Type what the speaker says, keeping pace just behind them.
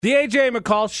The AJ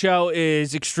McCall show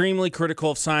is extremely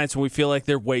critical of science when we feel like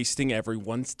they're wasting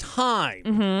everyone's time.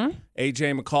 Mm-hmm.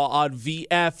 AJ McCall on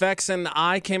VFX, and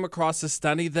I came across a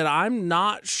study that I'm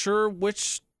not sure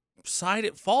which side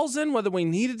it falls in, whether we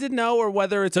needed to know or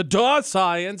whether it's a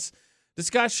science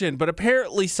discussion. But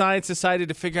apparently science decided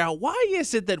to figure out why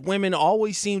is it that women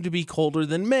always seem to be colder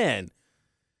than men.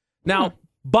 Now,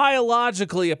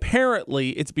 biologically,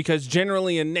 apparently, it's because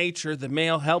generally in nature, the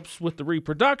male helps with the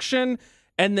reproduction,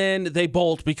 and then they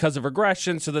bolt because of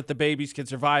aggression so that the babies can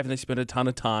survive, and they spend a ton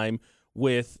of time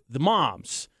with the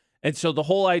moms. And so the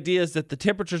whole idea is that the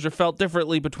temperatures are felt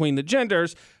differently between the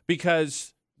genders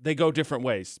because they go different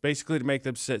ways, basically to make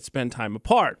them spend time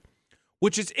apart,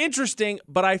 which is interesting.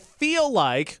 But I feel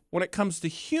like when it comes to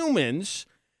humans,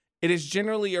 it is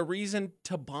generally a reason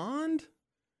to bond.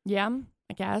 Yeah,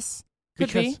 I guess. Could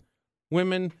because be.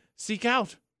 Women seek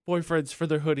out boyfriends for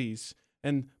their hoodies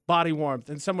and body warmth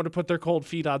and someone to put their cold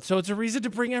feet on. So it's a reason to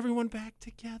bring everyone back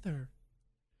together.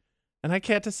 And I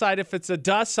can't decide if it's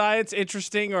a science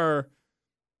interesting or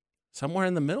somewhere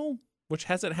in the middle, which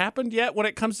hasn't happened yet when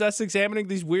it comes to us examining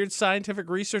these weird scientific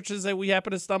researches that we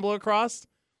happen to stumble across.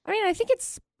 I mean, I think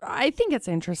it's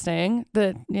interesting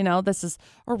that, this is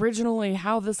originally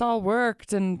how this all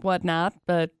worked and whatnot.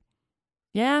 But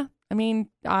yeah, I mean,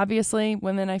 obviously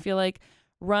women, I feel like,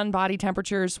 run body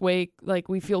temperatures like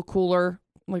we feel cooler,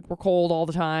 like we're cold all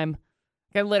the time.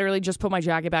 I literally just put my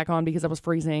jacket back on because I was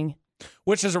freezing.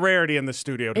 Which is a rarity in the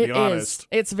studio, to be honest.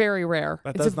 It's very rare.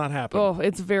 That does not happen. Oh,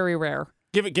 it's very rare.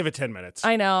 Give it 10 minutes.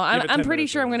 I know. I'm pretty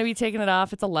sure I'm going to be taking it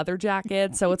off. It's a leather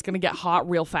jacket, so it's going to get hot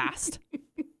real fast.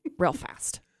 Real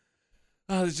fast.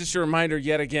 It's just a reminder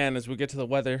yet again as we get to the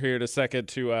weather here in a second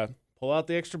to pull out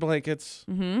the extra blankets,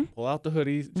 pull out the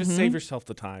hoodies. Just save yourself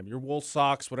the time. Your wool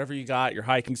socks, whatever you got, your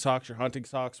hiking socks, your hunting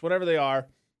socks, whatever they are.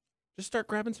 Just start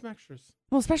grabbing some extras.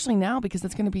 Well, especially now because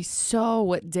it's going to be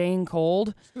so dang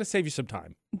cold. It's going to save you some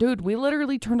time. Dude, we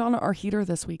literally turned on our heater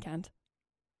this weekend.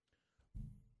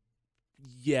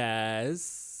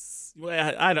 Yes.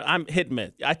 I'm hit and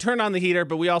miss. I turned on the heater,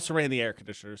 but we also ran the air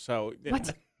conditioner. So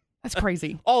what? That's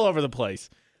crazy. All over the place.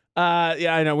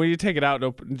 Yeah, I know. When you take it out and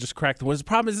open, just crack the windows. The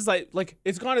problem is like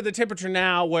it's gone to the temperature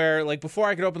now where like before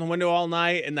I could open the window all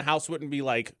night and the house wouldn't be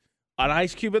like an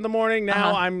ice cube in the morning.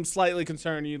 Now I'm slightly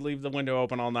concerned you'd leave the window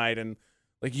open all night and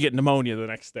like you get pneumonia the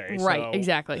next day. Right, so,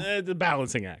 exactly. The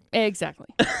balancing act. Exactly.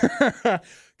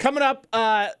 Coming up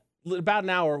about an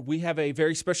hour, we have a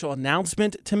very special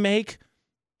announcement to make.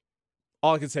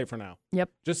 All I can say for now.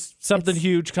 Yep. Just something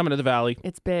huge coming to the Valley.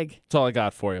 It's big. That's all I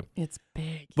got for you. It's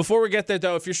big. Before we get there,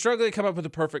 though, if you're struggling to come up with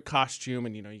a perfect costume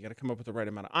and, you got to come up with the right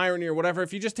amount of irony or whatever,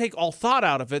 if you just take all thought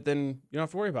out of it, then you don't have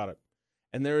to worry about it.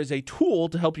 And there is a tool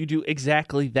to help you do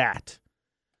exactly that.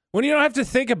 When you don't have to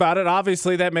think about it,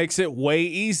 obviously that makes it way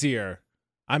easier.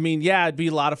 I mean, yeah, it'd be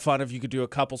a lot of fun if you could do a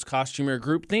couple's costume or a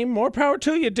group theme. More power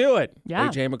to you. Do it. Yeah.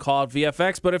 AJ McCall at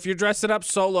VFX. But if you're dressing up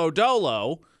solo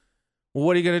dolo, well,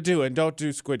 what are you going to do? And don't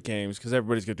do Squid Games because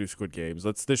everybody's going to do Squid Games.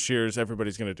 That's this year's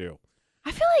everybody's going to do.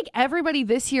 I feel like everybody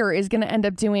this year is going to end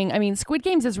up doing, Squid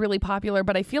Games is really popular,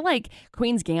 but I feel like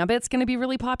Queen's Gambit's going to be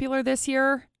really popular this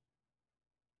year.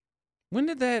 When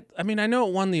did that, I know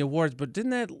it won the awards, but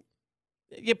didn't that,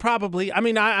 yeah, probably.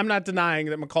 I'm not denying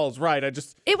that McCall's right. It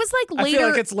was like later. I feel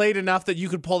like it's late enough that you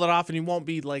could pull it off and you won't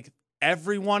be like,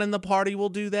 everyone in the party will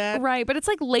do that. Right, but it's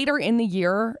like later in the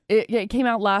year. It came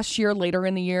out last year, later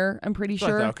in the year, I'm pretty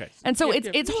sure. Okay. And so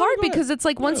it's hard because it's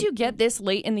like once you get this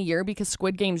late in the year, because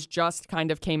Squid Games just kind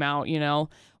of came out,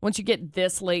 once you get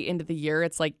this late into the year,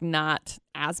 it's like not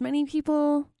as many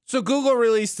people. So Google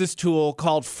released this tool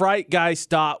called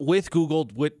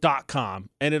frightgeist.withgoogled.com,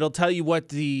 and it'll tell you what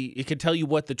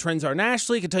the trends are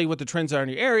nationally, it can tell you what the trends are in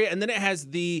your area, and then it has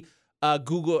the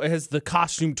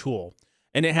costume tool.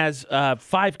 And it has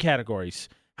 5 categories.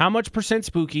 How much %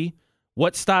 spooky?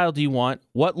 What style do you want?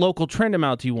 What local trend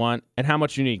amount do you want? And how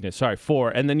much uniqueness? 4.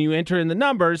 And then you enter in the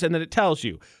numbers, and then it tells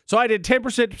you. So I did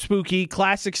 10% spooky,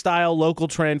 classic style, local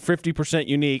trend, 50%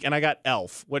 unique, and I got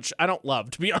elf, which I don't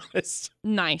love, to be honest.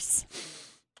 Nice.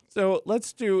 So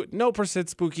let's do no %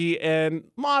 spooky and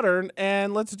modern,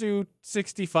 and let's do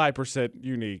 65%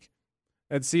 unique.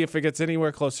 And see if it gets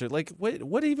anywhere closer. Like,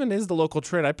 what even is the local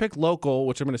trend? I picked local,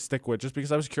 which I'm going to stick with just because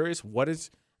I was curious. What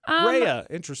is Raya?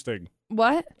 Interesting.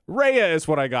 What? Raya is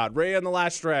what I got. Raya and the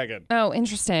Last Dragon. Oh,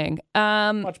 interesting.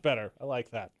 Much better. I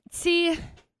like that. See,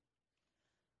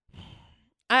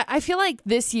 I feel like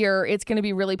this year it's going to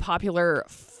be really popular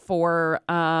for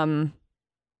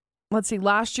let's see.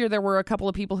 Last year there were a couple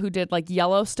of people who did like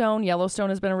Yellowstone. Yellowstone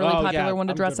has been a really popular one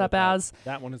to dress up as.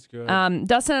 That one is good.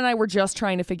 Dustin and I were just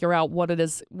trying to figure out what it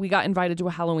is. We got invited to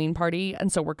a Halloween party,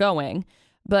 and so we're going.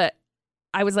 But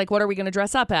I was like, what are we going to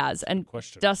dress up as? And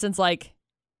Question. Dustin's like,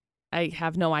 I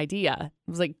have no idea.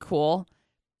 I was like, cool.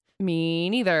 Me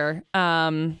neither.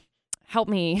 Help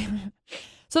me.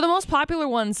 So the most popular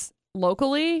ones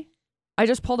locally, I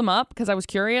just pulled them up because I was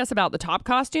curious about the top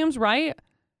costumes, right?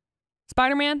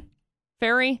 Spider-Man,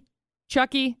 Fairy,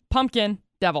 Chucky, Pumpkin,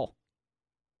 Devil.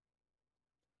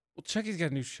 Well, Chucky's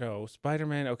got a new show.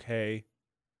 Spider-Man, okay.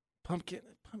 Pumpkin.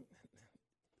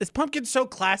 Is Pumpkin so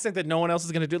classic that no one else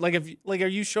is gonna do it? Are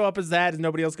you show up as that and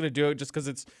nobody else gonna do it just because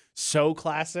it's so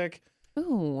classic?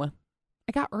 Ooh,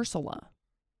 I got Ursula.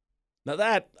 Now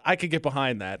that I could get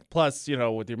behind that. Plus,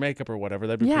 with your makeup or whatever,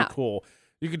 that'd be pretty cool.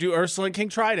 You could do Ursula and King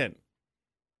Trident.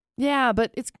 Yeah,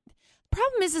 but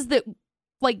problem is that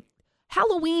like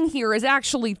Halloween here is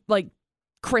actually like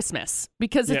Christmas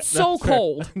because it's so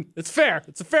cold. It's fair.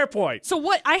 It's a fair point. So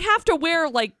what? I have to wear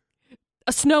like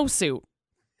a snowsuit.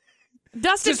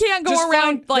 Dustin can't go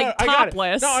around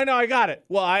topless. No, I know. I got it.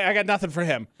 Well, I got nothing for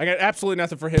him. I got absolutely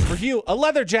nothing for him. For you, a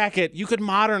leather jacket, you could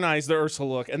modernize the Ursula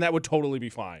look, and that would totally be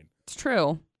fine. It's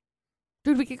true.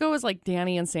 Dude, we could go as like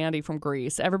Danny and Sandy from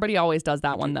Grease. Everybody always does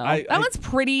that one, though. That one's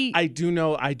pretty. I do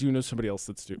know somebody else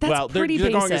that's doing. Well, they're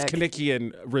basic. Going as Kaneki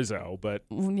and Rizzo, but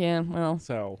yeah, well.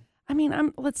 So I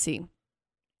mean, let's see.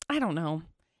 I don't know.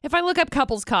 If I look up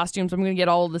couples costumes, I'm going to get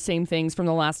all of the same things from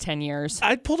the last 10 years.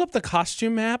 I pulled up the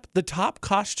costume map. The top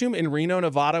costume in Reno,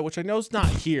 Nevada, which I know is not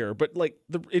here, but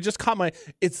it just caught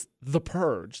it's The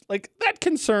Purge. That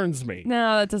concerns me.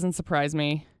 No, that doesn't surprise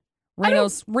me.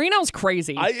 Reno's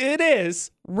crazy. It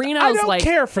is. Reno's I don't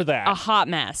care for that. A hot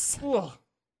mess. Ugh.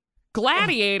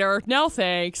 Gladiator, no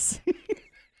thanks.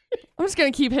 I'm just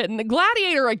going to keep hitting the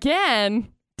Gladiator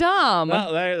again. Dumb.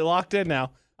 Well, they're locked in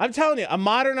now. I'm telling you, a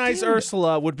modernized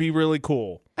Ursula would be really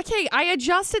cool. Okay, I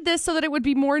adjusted this so that it would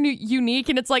be more unique,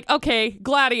 and it's like, okay,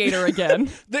 Gladiator again.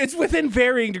 It's within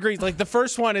varying degrees. Like, the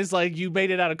first one is like you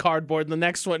made it out of cardboard, and the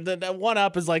next one, the one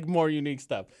up is like more unique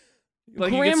stuff.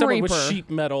 Like Grim you get someone Reaper. with sheet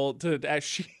metal to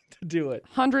do it.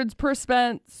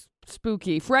 100%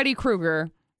 spooky. Freddy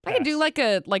Krueger. I could do like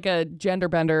a gender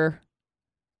bender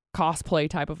cosplay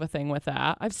type of a thing with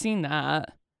that. I've seen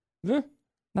that. Yeah.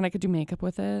 Then I could do makeup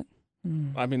with it.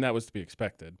 I mean, that was to be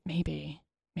expected. Maybe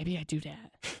I do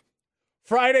that.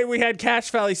 Friday, we had Cache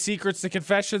Valley Secrets. The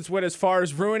confessions went as far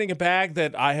as ruining a bag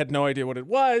that I had no idea what it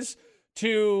was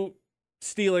to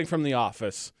stealing from the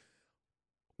office.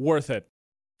 Worth it.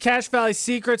 Cache Valley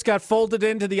Secrets got folded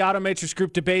into the Automatrix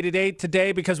Group Debate at 8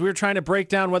 today because we were trying to break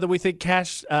down whether we think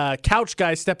Couch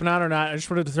Guy's stepping out or not. I just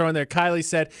wanted to throw in there. Kylie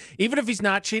said, even if he's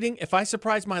not cheating, if I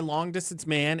surprise my long-distance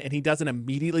man and he doesn't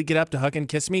immediately get up to hug and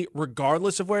kiss me,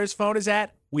 regardless of where his phone is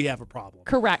at, we have a problem.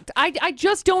 Correct. I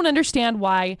just don't understand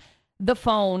why the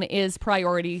phone is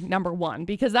priority number one,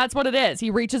 because that's what it is.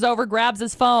 He reaches over, grabs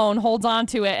his phone, holds on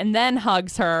to it, and then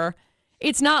hugs her.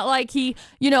 It's not like he,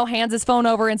 hands his phone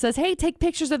over and says, hey, take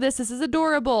pictures of this. This is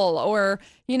adorable. Or,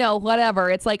 whatever.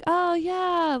 It's like, oh,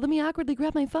 yeah, let me awkwardly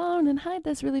grab my phone and hide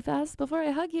this really fast before I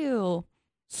hug you.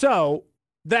 So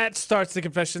that starts the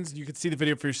confessions. You can see the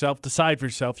video for yourself. Decide for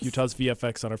yourself. Utah's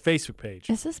VFX on our Facebook page.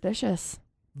 It's suspicious.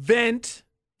 Vent,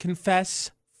 confess,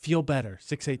 feel better.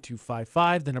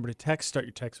 68255, the number to text. Start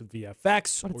your text with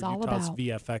VFX. What it's or all Utah's about.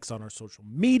 VFX on our social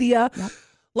media. Yep.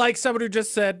 Like someone who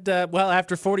just said,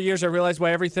 after 40 years, I realized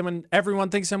why everyone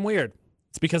thinks I'm weird.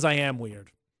 It's because I am weird.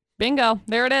 Bingo.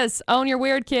 There it is. Own your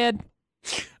weird, kid.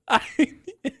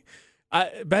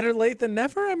 Better late than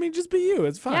never. I mean, just be you.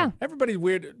 It's fine. Yeah. Everybody's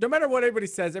weird. No matter what everybody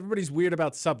says, everybody's weird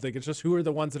about something. It's just who are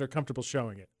the ones that are comfortable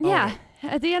showing it. Yeah.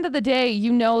 At the end of the day,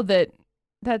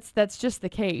 that's just the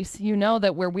case. You know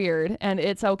that we're weird, and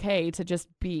it's okay to just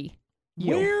be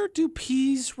you. Where do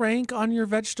peas rank on your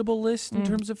vegetable list in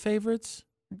terms of favorites?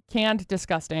 Canned,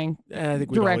 disgusting, I think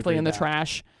we directly in the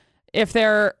trash. If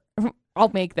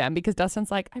I'll make them because Dustin's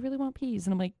like, I really want peas.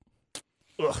 And I'm like,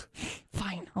 ugh.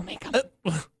 Fine, I'll make them.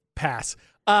 Pass.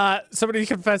 Somebody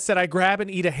confessed that I grab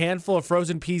and eat a handful of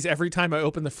frozen peas every time I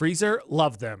open the freezer.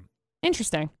 Love them.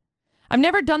 Interesting. I've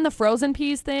never done the frozen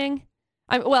peas thing.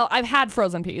 I've had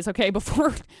frozen peas, okay?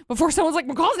 Before someone's like,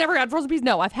 McCall's never had frozen peas.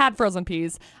 No, I've had frozen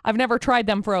peas. I've never tried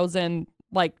them frozen,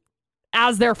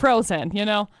 as they're frozen,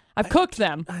 I've cooked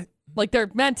them like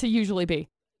they're meant to usually be.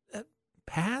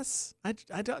 Pass?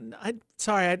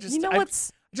 Sorry, I just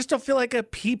don't feel like a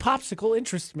pea popsicle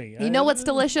interests me. You know what's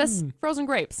delicious? Frozen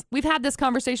grapes. We've had this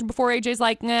conversation before. AJ's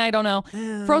like, I don't know.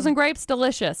 Frozen grapes,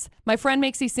 delicious. My friend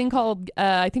makes these thing called,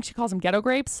 I think she calls them ghetto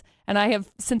grapes, and I have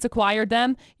since acquired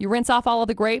them. You rinse off all of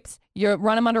the grapes. You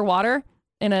run them under water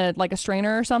in a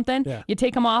strainer or something. Yeah. You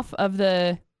take them off of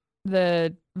the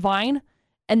vine,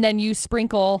 and then you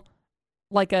sprinkle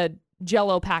like a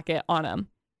Jell-O packet on them.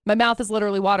 My mouth is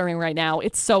literally watering right now.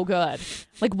 It's so good.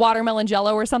 Like watermelon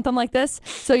jello or something like this.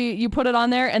 So you put it on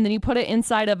there and then you put it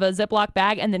inside of a Ziploc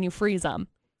bag and then you freeze them.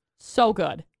 So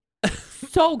good.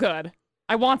 So good.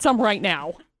 I want some right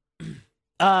now.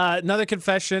 Another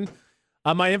confession.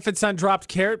 My infant son dropped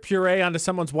carrot puree onto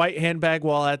someone's white handbag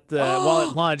while at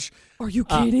lunch. Are you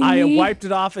kidding I me? wiped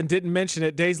it off and didn't mention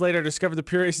it. Days later, discovered the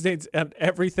puree stains on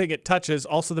everything it touches.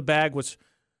 Also, the bag was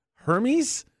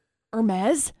Hermes?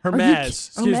 Hermes?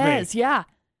 Excuse me. Hermes, yeah.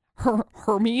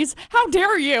 Hermes? How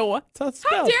dare you? How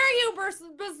dare you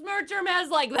besmirch Hermes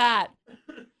like that?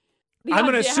 I'm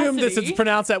going to assume this is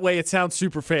pronounced that way. It sounds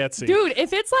super fancy. Dude,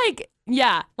 if it's like,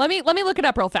 yeah, let me look it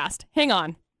up real fast. Hang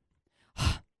on.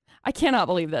 I cannot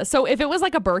believe this. So if it was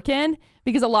like a Birkin,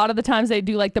 because a lot of the times they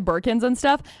do like the Birkins and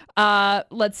stuff.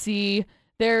 Let's see.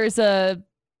 This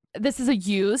is a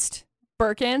used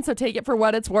Birkin, so take it for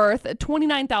what it's worth.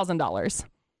 $29,000.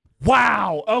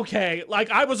 Wow. Okay.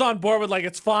 Like I was on board with like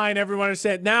it's fine. Everyone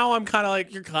understand. Now I'm kind of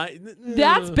like you're kind.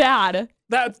 That's bad.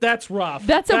 That's rough.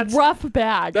 That's a rough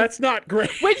bag. That's not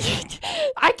great.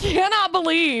 I cannot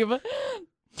believe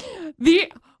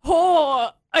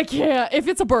I can't. If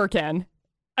it's a Birkin,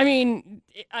 I mean,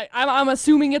 I'm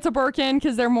assuming it's a Birkin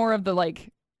because they're more of the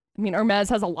like. I mean, Hermes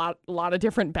has a lot of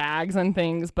different bags and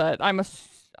things, but I'm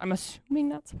assuming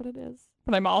that's what it is.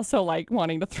 But I'm also like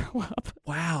wanting to throw up.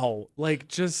 Wow. Like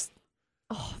just.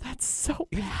 Oh, that's so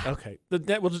bad. Okay.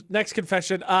 Next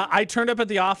confession. I turned up at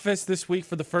the office this week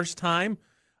for the first time,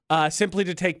 simply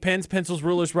to take pens, pencils,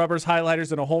 rulers, rubbers,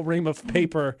 highlighters, and a whole ream of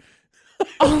paper.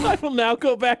 I will now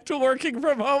go back to working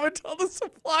from home until the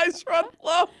supplies run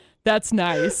low. That's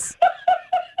nice.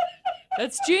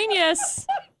 That's genius.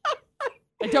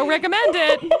 I don't recommend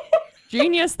it.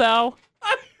 Genius, though.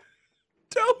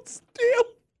 Don't steal.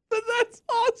 But that's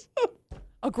awesome.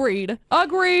 Agreed. Oh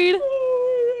my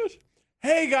gosh.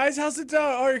 Hey guys, how's it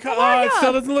going? Oh, it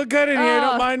still doesn't look good in here.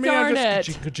 Don't mind me. Darn I'm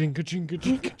just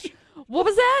jinka. What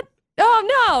was that?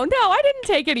 Oh, no, I didn't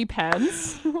take any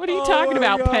pens. What are you talking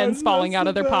about? God, Pens falling out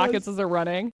of their best. pockets as they're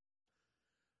running.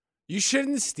 You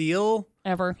shouldn't steal.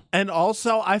 Ever. And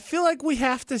also, I feel like we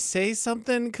have to say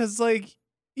something because, like,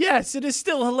 yes, it is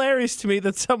still hilarious to me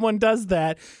that someone does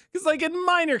that. Because, like, in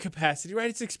minor capacity, right?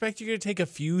 It's expected you're going to take a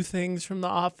few things from the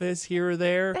office here or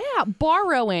there. Yeah,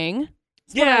 borrowing.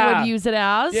 That's what I would use it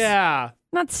as. Yeah.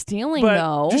 Not stealing, But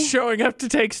though. just showing up to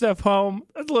take stuff home,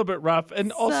 that's a little bit rough.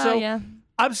 And also, yeah.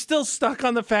 I'm still stuck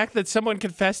on the fact that someone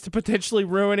confessed to potentially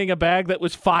ruining a bag that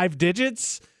was 5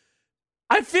 digits.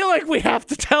 I feel like we have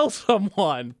to tell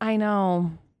someone. I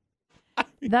know.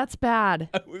 That's bad.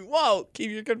 We won't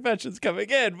keep your confessions coming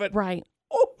in, but Right.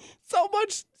 oh, so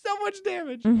much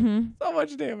damage. Mm-hmm. So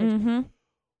much damage. Mm-hmm.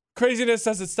 Craziness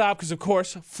doesn't stop because, of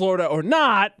course, Florida or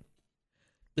not,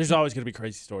 there's always going to be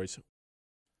crazy stories.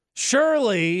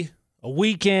 Surely a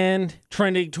weekend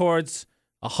trending towards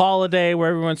a holiday where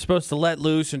everyone's supposed to let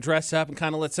loose and dress up and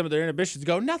kind of let some of their inhibitions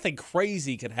go. Nothing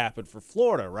crazy could happen for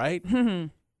Florida, right?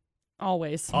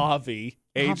 Always. Avi,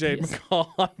 AJ Obvious.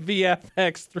 McCall on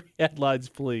VFX. 3 headlines,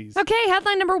 please. Okay,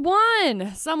 headline number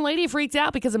 1. Some lady freaked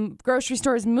out because a grocery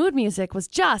store's mood music was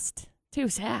just too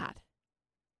sad.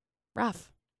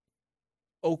 Rough.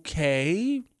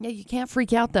 Okay. Yeah, you can't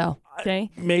freak out, though.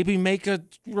 Okay? Maybe make a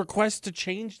request to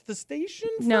change the station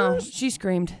first? No, she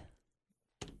screamed.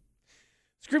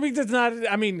 Screaming does not,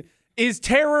 I mean, is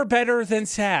terror better than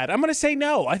sad? I'm going to say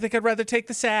no. I think I'd rather take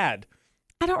the sad.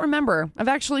 I don't remember. I've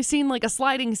actually seen like a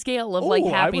sliding scale of like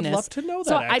happiness. I would love to know that.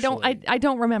 So actually. I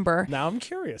don't remember. Now I'm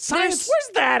curious. Science,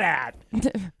 where's that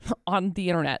at? On the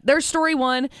internet. There's story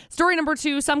 1. Story number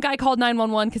 2, some guy called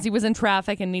 911 because he was in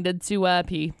traffic and needed to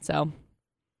pee. So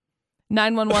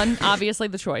 911, obviously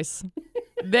the choice.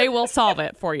 They will solve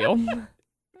it for you. We're going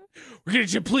to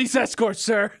get you a police escort,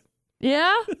 sir.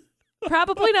 Yeah,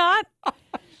 probably not.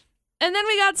 And then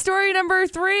we got story number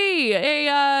 3.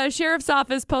 A sheriff's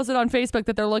office posted on Facebook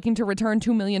that they're looking to return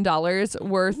 $2 million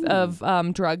worth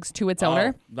of drugs to its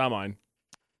owner. Not mine.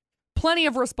 Plenty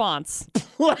of response.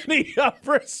 Plenty of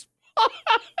response.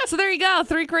 So there you go.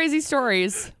 3 crazy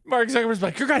stories. Mark Zuckerberg's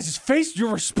like, your guys' face,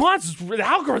 your response, the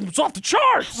algorithm's off the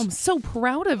charts. I'm so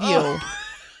proud of you.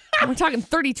 We're talking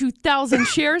 32,000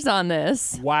 shares on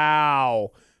this. Wow.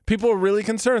 People were really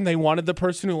concerned. They wanted the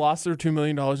person who lost their $2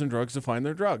 million in drugs to find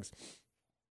their drugs.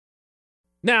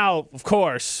 Now, of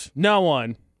course, no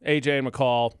one, AJ and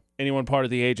McCall, anyone part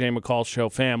of the AJ and McCall show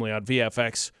family on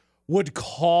VFX would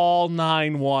call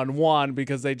 911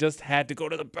 because they just had to go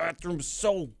to the bathroom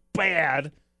so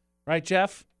bad. Right,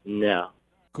 Jeff? No.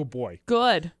 Good boy.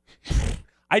 Good.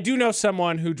 I do know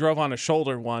someone who drove on a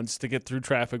shoulder once to get through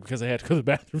traffic because they had to go to the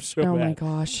bathroom so bad. Oh my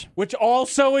gosh. Which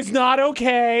also is not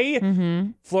okay.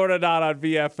 Mm-hmm. Florida Not on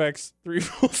VFX. 3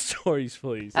 full stories,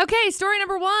 please. Okay, story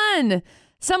number 1.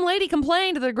 Some lady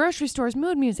complained the grocery store's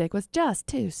mood music was just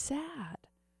too sad.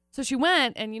 So she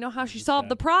went, and you know how she solved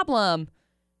the problem?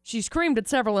 She screamed at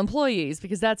several employees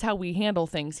because that's how we handle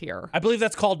things here. I believe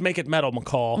that's called Make It Metal,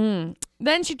 McCall.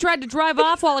 Then she tried to drive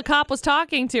off while a cop was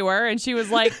talking to her, and she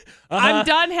was like, I'm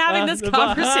done having this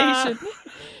conversation.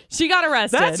 She got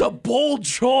arrested. That's a bold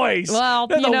choice. Well,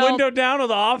 the window down with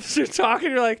the officer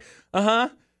talking, you're like,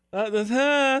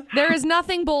 There is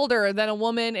nothing bolder than a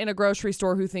woman in a grocery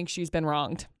store who thinks she's been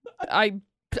wronged. I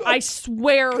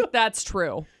swear that's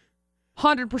true.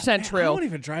 100% true. I don't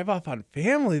even drive off on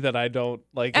family that I don't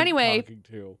like talking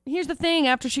to. Here's the thing.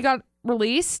 After she got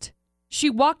released, she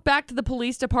walked back to the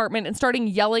police department and started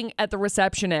yelling at the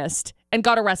receptionist and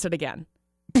got arrested again.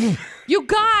 You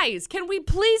guys, can we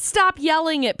please stop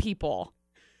yelling at people?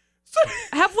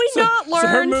 Have we not learned? So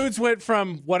her moods went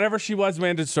from whatever she was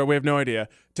in the store, we have no idea,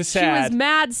 to sad. She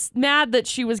was mad that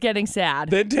she was getting sad.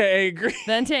 Then to angry.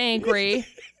 Then to angry.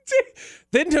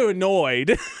 Then to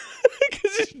annoyed.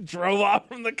 Because she drove off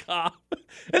from the cop.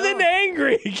 And then to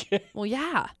angry again. Well,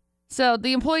 yeah. So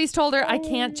the employees told her, I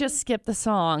can't just skip the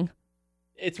song.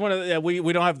 It's one of the,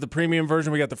 we don't have the premium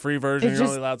version. We got the free version. It's You're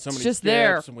only allowed so many just skips,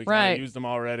 there. and we Right. kind of used them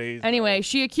already. So. Anyway,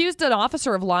 she accused an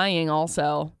officer of lying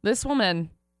also. This woman,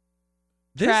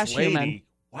 trash lady, human.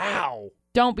 Wow.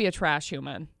 Don't be a trash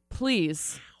human.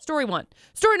 Please. Story 1.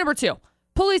 Story number 2.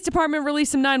 Police department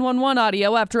released some 911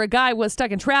 audio after a guy was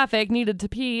stuck in traffic, needed to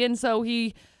pee, and so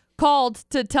he called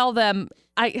to tell them,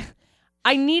 I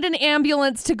need an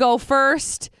ambulance to go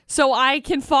first so I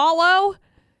can follow,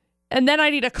 and then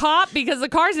I need a cop because the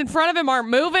cars in front of him aren't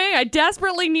moving. I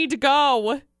desperately need to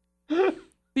go.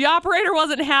 The operator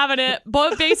wasn't having it,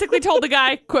 but basically told the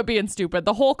guy, quit being stupid.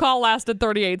 The whole call lasted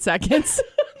 38 seconds.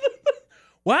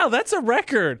 Wow, that's a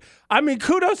record. I mean,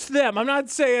 kudos to them. I'm not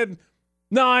saying...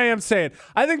 No, I am saying.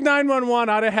 I think 911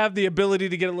 ought to have the ability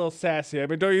to get a little sassy. I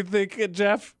mean, don't you think,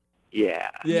 Jeff? Yeah.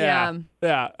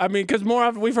 I mean, because more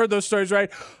often we've heard those stories, right?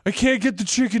 I can't get the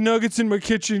chicken nuggets in my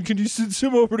kitchen. Can you send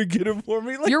some over to get them for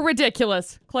me? Like, You're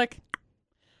ridiculous. Click.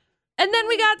 And then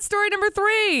we got story number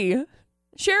 3.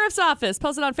 Sheriff's office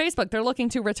posted on Facebook they're looking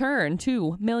to return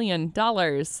 $2 million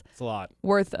it's a lot.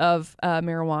 worth of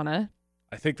marijuana.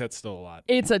 I think that's still a lot.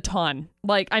 It's a ton.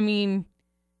 Like, I mean,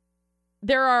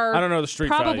 there are I don't know the street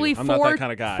probably value. I'm not that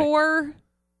kind of guy. 4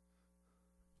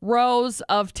 rows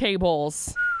of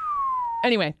tables.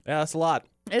 Anyway. Yeah, that's a lot.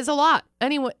 It's a lot.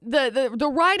 Anyway,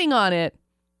 the writing on it,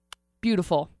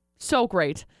 beautiful. So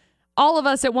great. All of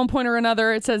us at one point or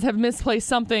another, it says, have misplaced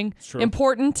something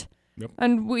important. Yep.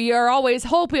 And we are always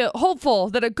hopeful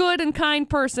that a good and kind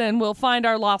person will find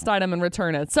our lost item and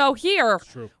return it. So here,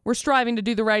 we're striving to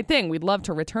do the right thing. We'd love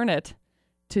to return it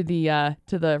to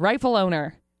the rightful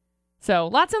owner. So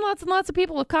lots and lots and lots of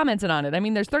people have commented on it. I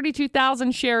mean, there's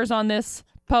 32,000 shares on this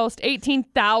post,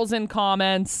 18,000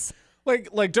 comments.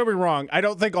 Like, don't be wrong. I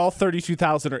don't think all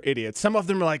 32,000 are idiots. Some of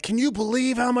them are like, can you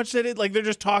believe how much they did? Like, they're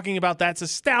just talking about that's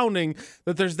astounding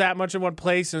that there's that much in one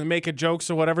place and making jokes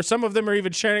or whatever. Some of them are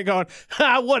even sharing it going,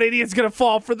 what idiot's going to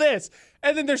fall for this?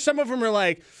 And then there's some of them are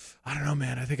like, I don't know,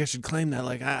 man. I think I should claim that.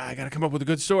 Like, I got to come up with a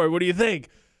good story. What do you think?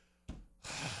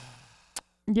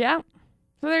 Yeah.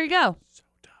 So there you go. So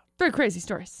dumb. 3 crazy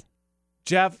stories.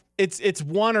 Jeff, it's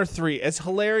 1 or 3. As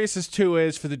hilarious as 2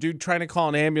 is for the dude trying to call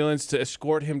an ambulance to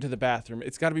escort him to the bathroom,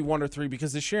 it's got to be 1 or 3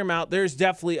 because to share him out, there's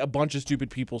definitely a bunch of stupid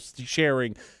people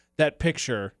sharing that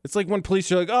picture. It's like when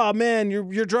police are like, oh, man,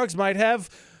 your drugs might have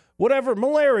whatever,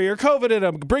 malaria or COVID in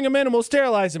them. Bring them in and we'll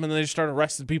sterilize them. And then they just start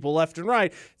arresting people left and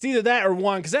right. It's either that or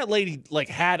 1 because that lady like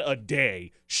had a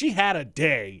day. She had a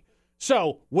day.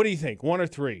 So what do you think, 1 or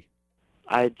 3?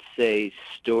 I'd say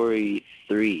story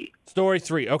 3. Story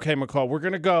 3. Okay, McCall, we're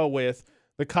going to go with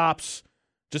the cops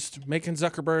just making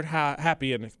Zuckerberg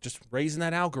happy and just raising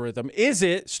that algorithm. Is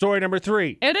it story number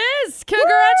 3? It is.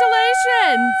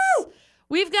 Congratulations. Woo!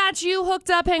 We've got you hooked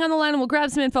up. Hang on the line and we'll grab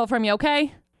some info from you,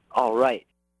 okay? All right.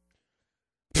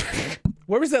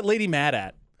 Where was that lady mad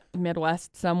at?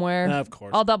 Midwest somewhere. Of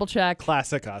course. I'll double check.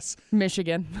 Classic us.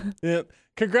 Michigan. Yep.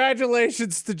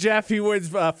 Congratulations to Jeff. He wins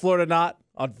Florida Not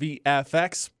on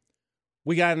VFX.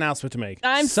 We got an announcement to make.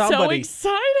 I'm so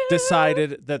excited.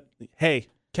 Decided that, hey,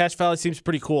 Cache Valley seems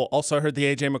pretty cool. Also, I heard the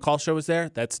AJ McCall show was there.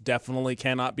 That's definitely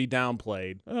cannot be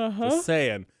downplayed. Just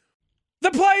saying.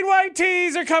 The Plain White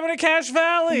Tees are coming to Cache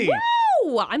Valley.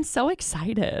 Woo! I'm so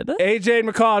excited. AJ and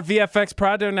McCall at VFX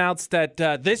proud to announce that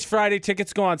this Friday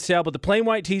tickets go on sale, but the Plain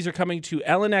White Tees are coming to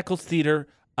Ellen Eccles Theater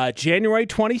January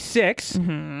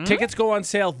 26th. Tickets go on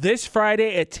sale this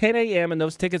Friday at 10 a.m., and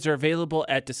those tickets are available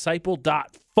at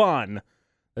disciple.fun.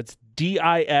 That's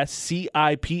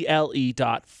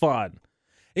DISCIPLE.fun.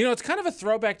 You know, it's kind of a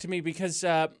throwback to me because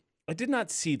I did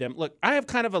not see them. Look, I have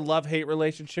kind of a love-hate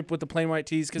relationship with the Plain White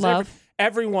T's because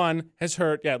everyone has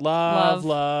heard, love.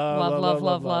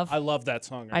 I love that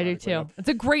song. I do too. It's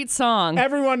a great song.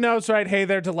 Everyone knows, right? Hey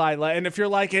There, Delilah. And if you're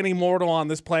like any mortal on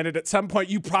this planet, at some point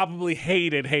you probably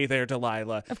hated Hey There,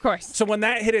 Delilah. Of course. So when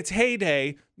that hit its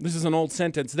heyday, this is an old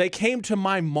sentence, they came to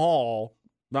my mall.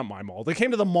 Not my mall. They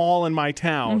came to the mall in my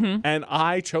town, and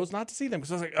I chose not to see them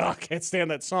because I was like, oh, I can't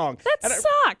stand that song. That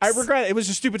sucks. I regret it. It was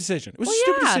a stupid decision. It was a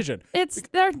stupid decision.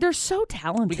 They're so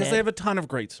talented. Because they have a ton of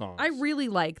great songs. I really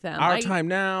like them. Our Time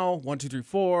Now, 1, 2, 3,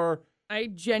 4. I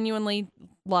genuinely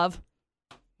love.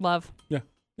 Yeah.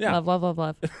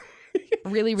 Love.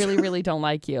 Really, really, really don't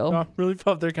like you. Oh, really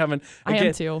pumped they're coming. I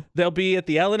am too. They'll be at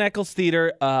the Ellen Eccles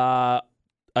Theater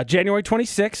January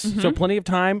 26th, so plenty of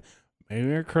time. Maybe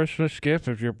your Christmas gift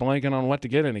if you're blanking on what to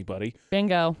get anybody.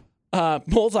 Bingo.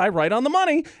 Bullseye, right on the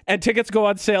money. And tickets go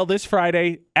on sale this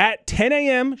Friday at 10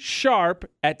 a.m. sharp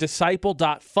at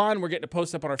disciple.fun. We're getting a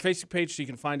post up on our Facebook page so you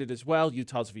can find it as well.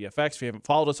 Utah's VFX. If you haven't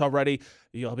followed us already,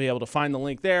 you'll be able to find the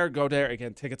link there. Go there.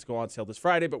 Again, tickets go on sale this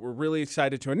Friday, but we're really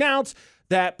excited to announce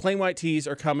that Plain White Tees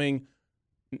are coming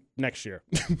next year.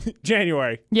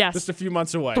 January. Yes. Just a few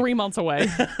months away. 3 months away.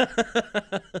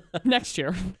 Next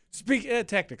year.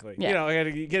 Technically. Yeah.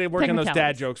 You got to work on those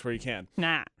dad jokes where you can.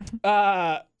 Nah.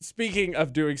 Speaking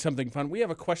of doing something fun, we have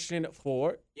a question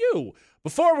for you.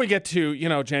 Before we get to,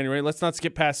 January, let's not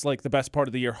skip past like the best part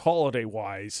of the year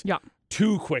holiday-wise. Yeah.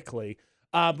 Too quickly.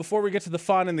 Before we get to the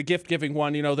fun and the gift-giving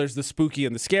one, there's the spooky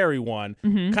and the scary one.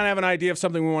 Kind of have an idea of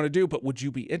something we want to do, but would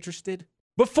you be interested?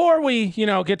 Before we,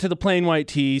 get to the Plain White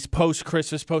Tees,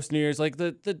 post-Christmas, post-New Year's, like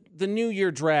the New Year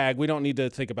drag, we don't need to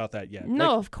think about that yet.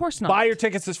 No, like, of course not. Buy your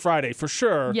tickets this Friday, for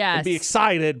sure. Yes. And be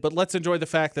excited, but let's enjoy the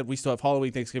fact that we still have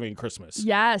Halloween, Thanksgiving, and Christmas.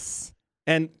 Yes.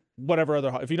 And whatever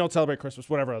other, if you don't celebrate Christmas,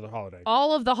 whatever other holiday.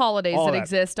 All of the holidays that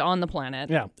exist on the planet.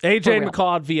 Yeah. AJ and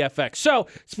McCall at VFX. So,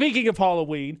 speaking of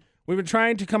Halloween, we've been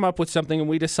trying to come up with something, and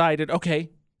we decided, okay,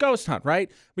 ghost hunt,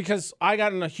 right? Because I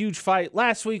got in a huge fight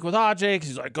last week with AJ because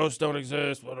he's like, ghosts don't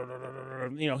exist.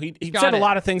 He said a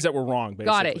lot of things that were wrong, basically.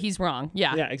 Got it. He's wrong.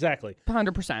 Yeah. Yeah, exactly.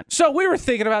 100%. So we were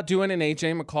thinking about doing an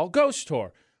AJ McCall ghost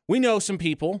tour. We know some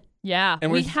people. Yeah.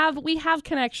 And we have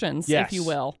connections, if you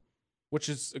will. Which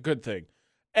is a good thing.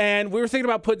 And we were thinking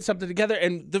about putting something together.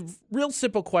 And the real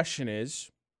simple question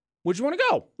is, would you want to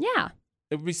go? Yeah.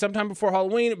 It would be sometime before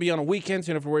Halloween. It would be on a weekend, so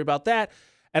you don't have to worry about that.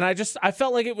 And I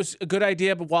felt like it was a good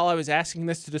idea, but while I was asking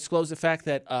this to disclose the fact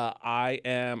that I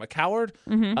am a coward,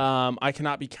 I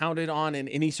cannot be counted on in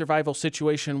any survival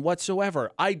situation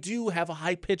whatsoever. I do have a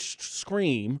high-pitched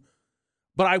scream,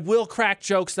 but I will crack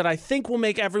jokes that I think will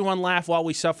make everyone laugh while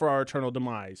we suffer our eternal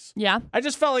demise. Yeah. I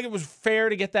just felt like it was fair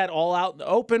to get that all out in the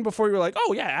open before you were like,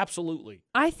 oh, yeah, absolutely.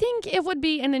 I think it would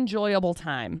be an enjoyable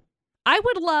time. I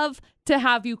would love to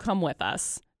have you come with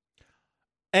us.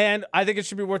 And I think it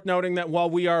should be worth noting that while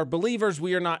we are believers,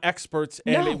 we are not experts,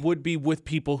 and it would be with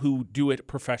people who do it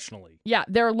professionally. Yeah,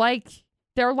 they're like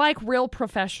real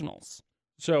professionals.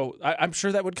 So I'm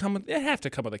sure that would come with, it'd have to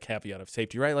come with a caveat of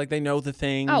safety, right? Like they know the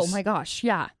things. Oh my gosh,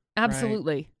 yeah,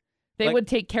 absolutely. Right. They would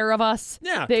take care of us.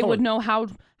 Yeah, they would know how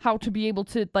to be able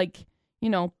to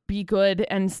be good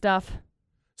and stuff.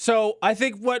 So I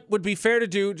think what would be fair to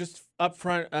do, just up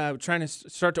front, trying to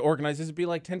start to organize this, would be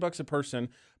like $10 a person,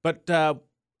 but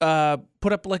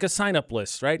put up like a sign-up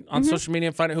list, right, on social media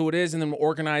and find out who it is, and then we'll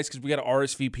organize because we got to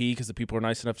RSVP because the people are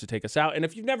nice enough to take us out. And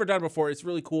if you've never done it before, it's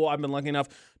really cool. I've been lucky enough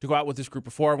to go out with this group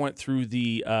before. I went through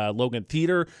the Logan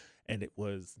Theater, and it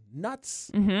was nuts.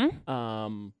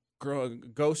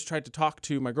 Ghost tried to talk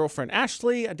to my girlfriend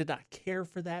Ashley. I did not care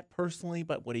for that personally,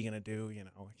 but what are you gonna do? I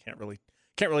can't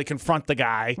really confront the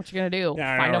guy. What you gonna do?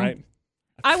 Yeah, Fight him? Right?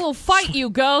 I will fight you,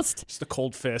 ghost. Just a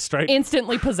cold fist, right?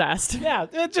 Instantly possessed. Yeah,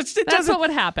 That's what would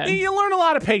happen. You learn a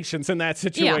lot of patience in that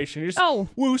situation. Yeah. You just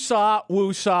woo-saw,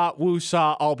 woo-saw,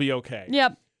 woo-saw, I'll be okay.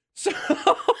 Yep. So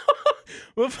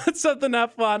we'll put something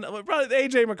up on probably the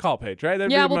AJ McCall page, right?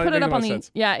 We'll put it up on the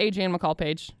AJ and McCall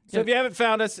page. So if you haven't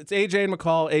found us, it's AJ and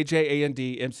McCall,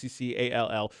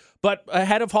 AJANDMCCALL. But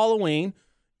ahead of Halloween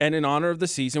and in honor of the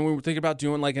season, we were thinking about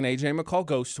doing like an AJ and McCall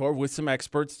ghost tour with some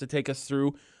experts to take us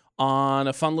through on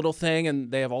a fun little thing,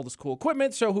 and they have all this cool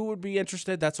equipment, so who would be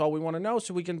interested? That's all we want to know,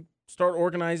 so we can start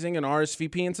organizing an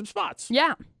RSVP in some spots.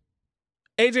 Yeah.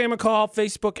 AJ McCall,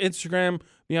 Facebook, Instagram,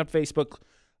 be on Facebook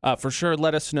for sure.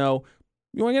 Let us know.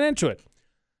 You want to get into it.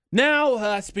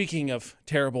 Now, speaking of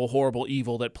terrible, horrible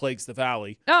evil that plagues the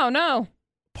valley. Oh, no.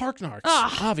 Park Narcs,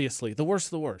 Ah. obviously, the worst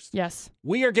of the worst. Yes.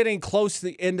 We are getting close to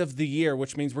the end of the year,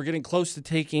 which means we're getting close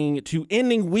to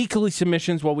ending weekly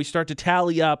submissions while we start to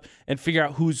tally up and figure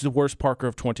out who's the worst Parker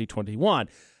of 2021.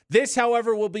 This,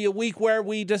 however, will be a week where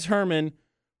we determine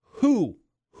who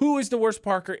is the worst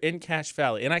Parker in Cache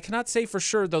Valley. And I cannot say for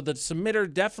sure, though, the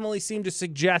submitter definitely seemed to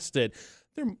suggest that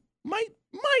there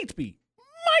might be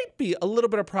a little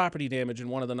bit of property damage in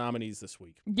one of the nominees this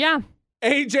week. Yeah.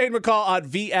 AJ and McCall on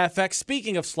VFX.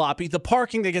 Speaking of sloppy, the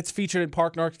parking that gets featured in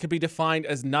Park Narcs can be defined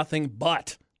as nothing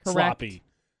but sloppy.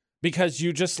 Because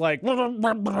you just like,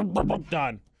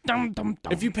 done.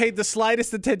 If you paid the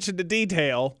slightest attention to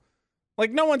detail,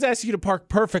 like no one's asking you to park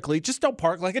perfectly, just don't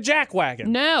park like a jackwagon.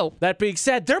 No. That being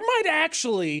said, there might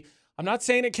actually, I'm not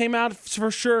saying it came out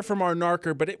for sure from our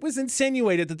narker, but it was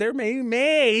insinuated that there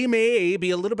may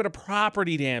be a little bit of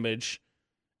property damage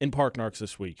in Park Narcs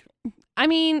this week. I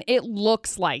mean, it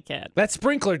looks like it. That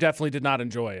sprinkler definitely did not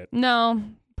enjoy it. No,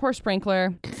 poor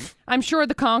sprinkler. I'm sure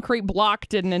the concrete block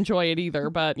didn't enjoy it either,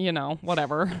 but,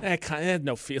 whatever.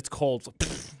 No feel. It's cold.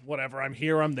 Whatever. I'm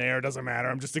here. I'm there. Doesn't matter.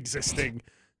 I'm just existing.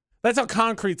 That's how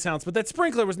concrete sounds. But that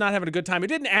sprinkler was not having a good time. It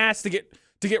didn't ask to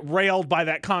get railed by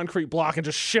that concrete block and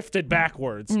just shifted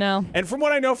backwards. No. And from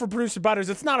what I know from producer butters,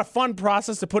 it's not a fun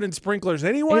process to put in sprinklers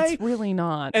anyway. It's really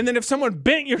not. And then if someone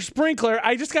bent your sprinkler,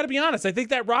 I just got to be honest. I think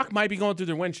that rock might be going through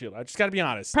their windshield. I just got to be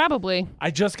honest. Probably.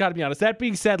 I just got to be honest. That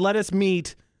being said, let us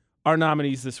meet our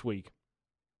nominees this week.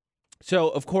 So,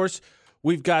 of course,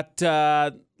 we've got,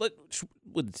 let's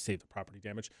save the property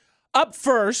damage. Up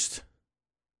first,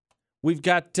 we've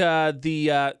got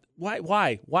why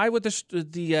with the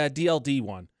DLD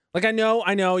one? Like, I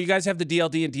know you guys have the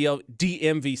DLD and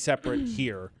DMV separate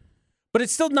here, but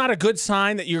it's still not a good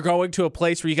sign that you're going to a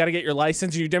place where you got to get your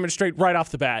license and you demonstrate right off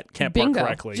the bat can't park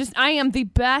correctly. Just, I am the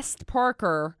best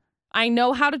parker. I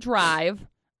know how to drive.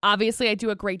 Obviously, I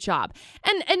do a great job.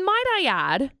 And might I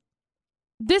add,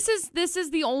 this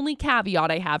is the only caveat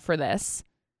I have for this,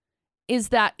 is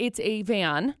that it's a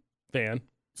van.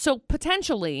 So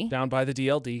potentially down by the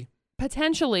DLD.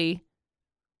 Potentially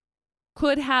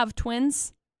could have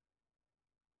twins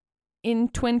in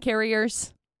twin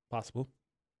carriers. Possible.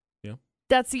 Yeah.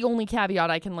 That's the only caveat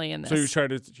I can lay in this. So you're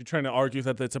trying to argue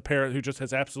that it's a parent who just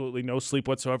has absolutely no sleep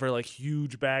whatsoever, like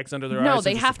huge bags under their eyes. No,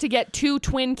 they have to get two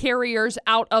twin carriers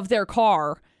out of their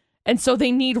car. And so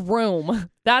they need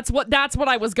room. That's what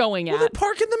I was going at. Well, then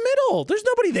park in the middle. There's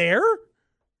nobody there.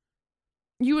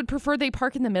 You would prefer they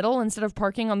park in the middle instead of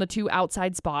parking on the two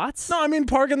outside spots? No, I mean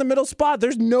park in the middle spot.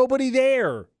 There's nobody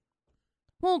there.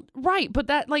 Well, right, but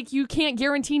that, like, you can't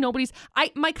guarantee nobody's.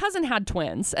 My cousin had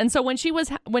twins, and so when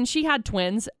she had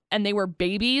twins and they were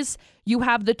babies, you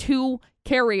have the two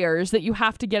carriers that you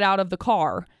have to get out of the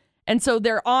car, and so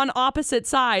they're on opposite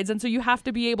sides, and so you have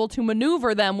to be able to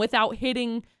maneuver them without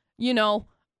hitting,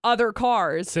 other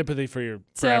cars. Sympathy for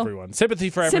everyone.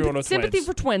 Sympathy for everyone with twins. Sympathy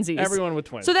for twinsies. Everyone with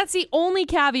twins. So that's the only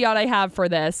caveat I have for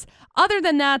this. Other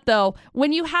than that, though,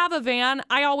 when you have a van,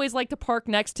 I always like to park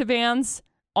next to vans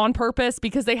on purpose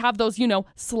because they have those,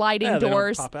 sliding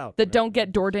doors that don't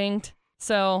get door dinged.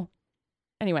 So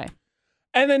anyway.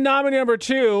 And then nominee number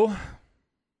 2,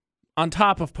 on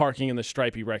top of parking in the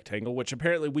stripy rectangle, which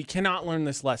apparently we cannot learn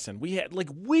this lesson. We had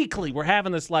weekly, we're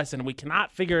having this lesson and we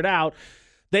cannot figure it out.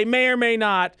 They may or may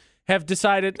not have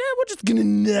decided, we're just going to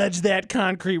nudge that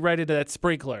concrete right into that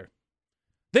sprinkler.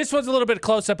 This one's a little bit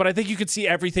close up, but I think you could see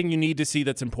everything you need to see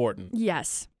that's important.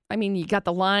 Yes. I mean, you got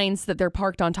the lines that they're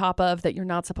parked on top of that you're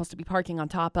not supposed to be parking on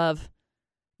top of,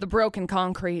 the broken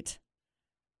concrete,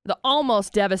 the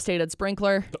almost devastated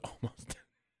sprinkler.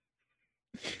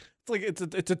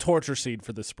 It's a torture scene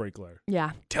for the sprinkler.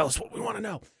 Yeah. Tell us what we want to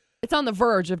know. It's on the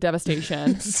verge of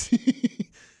devastation.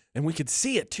 And we could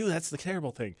see it, too. That's the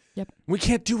terrible thing. Yep. We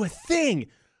can't do a thing.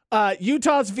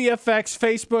 Utah's VFX,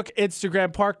 Facebook,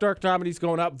 Instagram, Park Dark nominees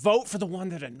going up. Vote for the one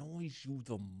that annoys you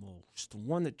the most. The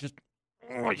one that just,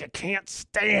 you can't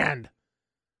stand.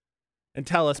 And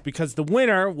tell us, because the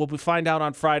winner will find out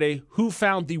on Friday who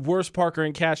found the worst Parker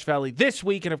in Cache Valley this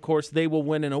week. And, of course, they will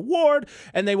win an award.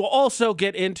 And they will also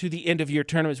get into the end-of-year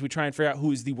tournament as we try and figure out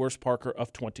who is the worst Parker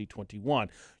of 2021.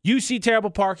 You see terrible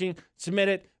parking, submit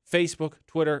it. Facebook,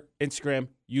 Twitter, Instagram,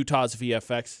 Utah's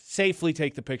VFX. Safely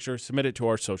take the picture, submit it to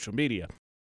our social media.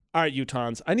 All right,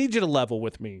 Utahns, I need you to level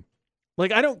with me.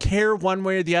 I don't care one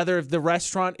way or the other if the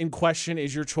restaurant in question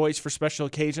is your choice for special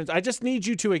occasions. I just need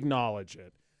you to acknowledge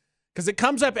it. Because it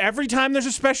comes up every time there's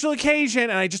a special occasion,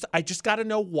 and I just got to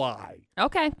know why.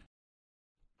 Okay.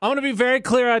 I want to be very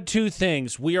clear on 2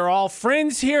 things. We are all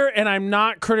friends here, and I'm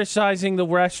not criticizing the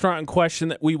restaurant in question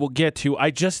that we will get to.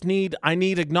 I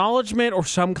need acknowledgement or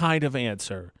some kind of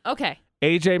answer. Okay.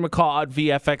 AJ McCall at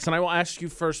VFX. And I will ask you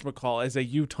first, McCall, as a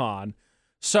Utahn.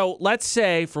 So let's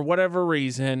say, for whatever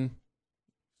reason,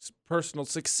 personal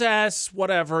success,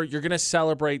 whatever, you're going to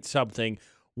celebrate something.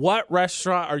 What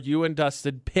restaurant are you and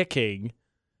Dustin picking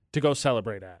to go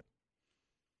celebrate at?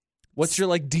 What's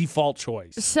your default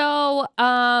choice? So,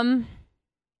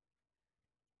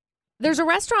 there's a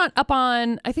restaurant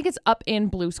I think it's up in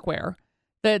Blue Square.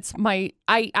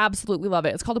 I absolutely love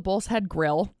it. It's called the Bull's Head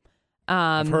Grill.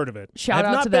 I've heard of it. Shout out to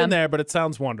them. I've not been there, but it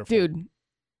sounds wonderful. Dude,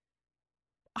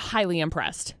 highly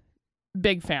impressed.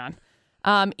 Big fan.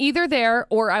 Either there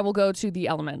or I will go to the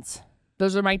Elements.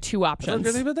 Those are my two options. I'm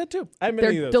thinking about that too.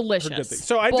 They're delicious.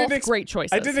 So Both great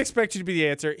choices. I didn't expect you to be the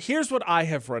answer. Here's what I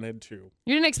have run into.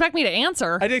 You didn't expect me to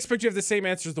answer. I didn't expect you to have the same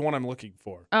answer as the one I'm looking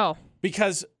for. Oh.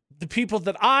 Because the people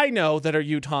that I know that are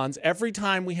Utahns, every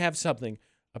time we have something,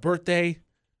 a birthday,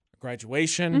 a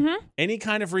graduation, any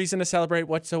kind of reason to celebrate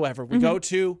whatsoever, we go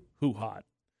to Who Hot.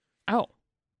 Oh.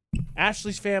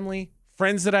 Ashley's family,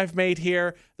 friends that I've made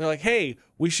here, they're like, hey,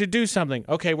 we should do something.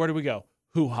 Okay, where do we go?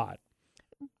 Who Hot.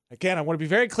 Again, I want to be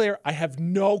very clear. I have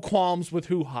no qualms with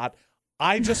Who Hot.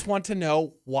 I just want to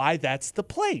know why that's the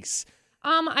place.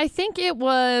 I think it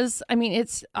was,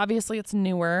 it's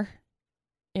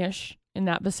newer-ish in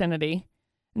that vicinity.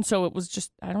 And so it was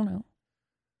just, I don't know.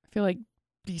 I feel like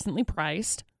decently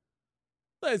priced.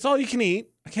 It's all you can eat.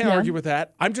 I can't argue with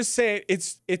that. I'm just saying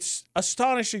it's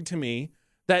astonishing to me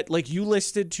that you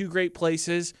listed two great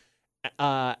places.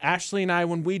 Ashley and I,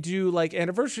 when we do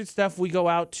anniversary stuff, we go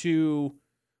out to,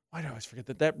 why do I always forget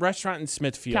that restaurant in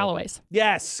Smithfield? Callaway's.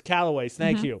 Yes, Callaway's.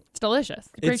 Thank you. It's delicious.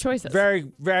 Great choices.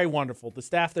 Very, very wonderful. The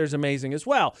staff there is amazing as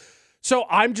well. So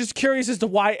I'm just curious as to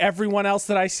why everyone else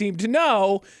that I seem to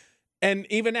know, and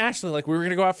even Ashley, we were going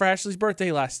to go out for Ashley's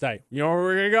birthday last night. You know where we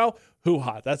were going to go? Who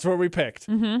Hot. That's where we picked.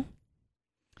 Mm-hmm.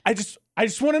 I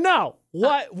just want to know,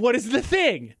 what is the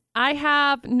thing? I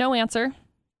have no answer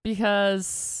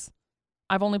because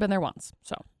I've only been there once,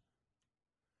 so.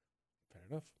 Fair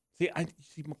enough.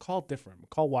 See, McCall different.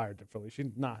 McCall wired differently. She's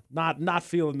not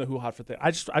feeling the Who Hot for thing.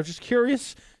 I'm just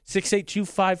curious.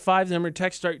 68255, the number to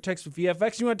text with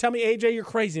VFX. You want to tell me, AJ, you're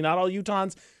crazy. Not all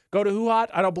Utahns go to Who Hot.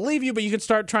 I don't believe you, but you can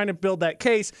start trying to build that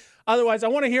case. Otherwise, I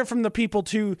want to hear from the people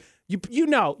too. You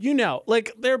know.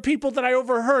 There are people that I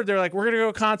overheard. They're like, we're gonna go to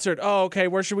a concert. Oh, okay.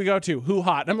 Where should we go to? Who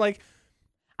Hot? And I'm like,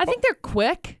 I think they're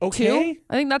quick. Okay. Too.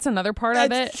 I think that's another part of it.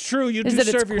 That's true. You do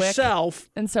serve yourself.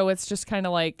 And so it's just kind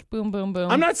of boom, boom,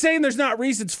 boom. I'm not saying there's not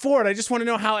reasons for it. I just want to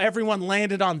know how everyone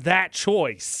landed on that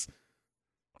choice.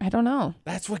 I don't know.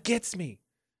 That's what gets me.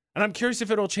 And I'm curious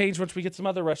if it'll change once we get some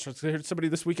other restaurants. I heard somebody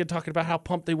this weekend talking about how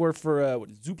pumped they were for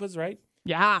Zupas, right?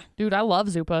 Yeah. Dude, I love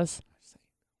Zupas.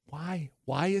 Why?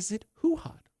 Why is it Who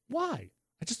Hot? Why?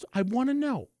 I want to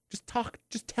know. Just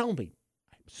tell me.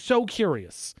 I'm so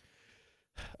curious.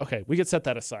 Okay, we can set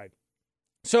that aside.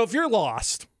 So if you're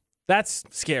lost, that's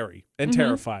scary and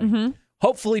terrifying. Mm-hmm.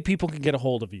 Hopefully people can get a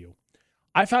hold of you.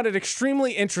 I found it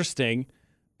extremely interesting.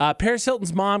 Paris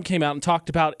Hilton's mom came out and talked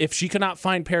about if she could not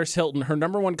find Paris Hilton, her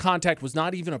number one contact was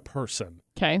not even a person.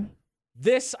 Okay.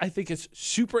 This, I think, is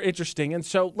super interesting. And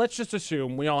so let's just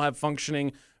assume we all have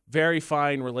functioning, very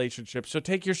fine relationships. So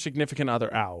take your significant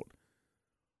other out.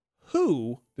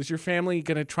 Who is your family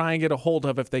going to try and get a hold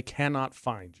of if they cannot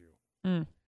find you?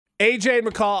 AJ and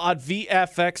McCall on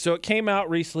VFX. So it came out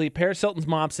recently. Paris Hilton's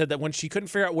mom said that when she couldn't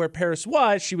figure out where Paris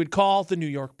was, she would call the New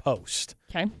York Post.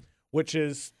 Okay. Which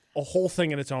is a whole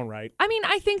thing in its own right.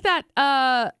 I think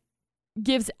that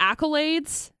gives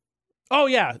accolades. Oh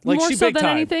yeah, more she so big than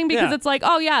time. anything because it's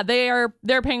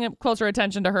they're paying closer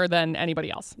attention to her than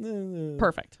anybody else.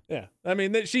 Perfect. Yeah,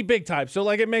 she big time. So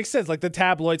it makes sense. The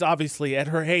tabloids, obviously at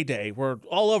her heyday, were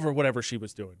all over whatever she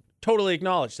was doing. Totally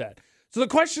acknowledge that. So the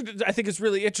question I think is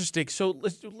really interesting. So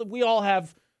we all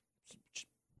have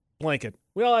blanket.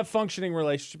 We all have functioning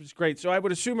relationships. Great. So I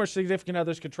would assume our significant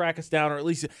others could track us down or at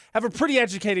least have a pretty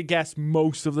educated guess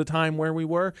most of the time where we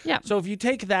were. Yeah. So if you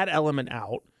take that element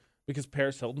out, because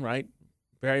Paris Hilton, right,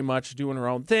 very much doing her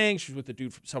own thing. She was with the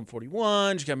dude from Sum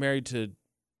 41. She got married to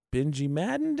Benji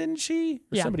Madden, didn't she?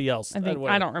 Or somebody else. I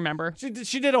don't remember.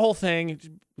 She did a whole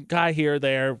thing. Guy here,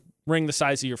 there, ring the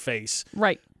size of your face.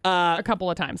 Right. A couple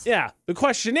of times. Yeah. The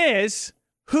question is,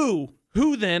 who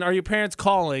then are your parents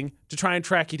calling to try and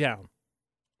track you down?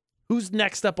 Who's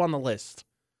next up on the list?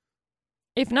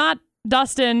 If not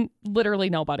Dustin, literally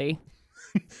nobody.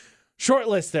 Short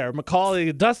list there.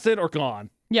 McCall, Dustin, or gone.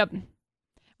 Yep.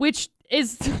 Which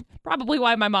is probably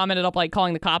why my mom ended up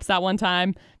calling the cops that one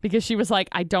time because she was like,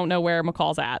 I don't know where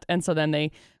McCall's at. And so then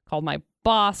they called my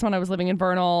boss when I was living in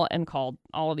Vernal and called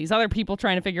all of these other people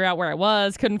trying to figure out where I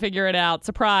was. Couldn't figure it out.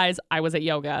 Surprise, I was at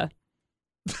yoga.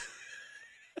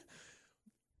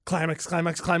 Climax,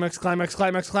 climax, climax, climax,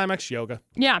 climax, climax, yoga.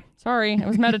 Yeah, sorry. I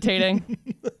was meditating.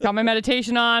 Got my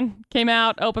meditation on, came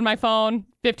out, opened my phone,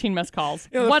 15 missed calls.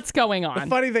 What's going on? The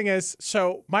funny thing is,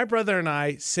 so my brother and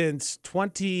I, since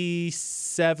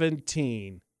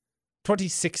 2015, Great.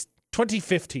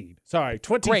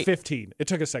 It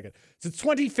took a second. Since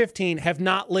 2015, have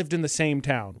not lived in the same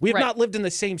town. We have Right. not lived in the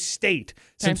same state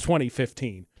since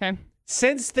 2015. Okay.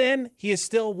 Since then, he is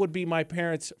still would be my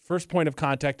parents' first point of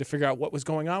contact to figure out what was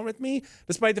going on with me,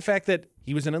 despite the fact that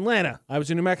he was in Atlanta, I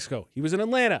was in New Mexico. He was in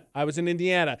Atlanta, I was in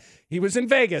Indiana. He was in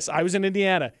Vegas, I was in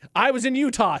Indiana. I was in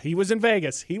Utah, he was in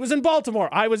Vegas. He was in Baltimore,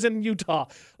 I was in Utah.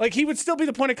 Like, he would still be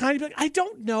the point of contact. He'd be like, I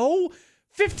don't know.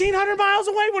 1,500 miles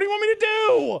away. What do you want me to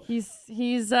do?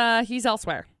 He's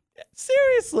elsewhere.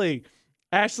 Seriously.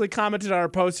 Ashley commented on our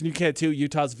post, and you can too,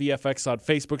 Utah's VFX on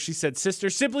Facebook. She said,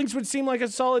 siblings would seem like a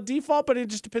solid default, but it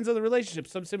just depends on the relationship.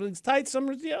 Some siblings tight, some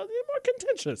are more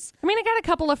contentious. I mean, I got a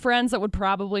couple of friends that would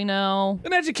probably know.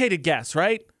 An educated guess,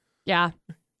 right? Yeah.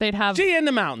 They'd have. She in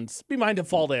the mountains. Be my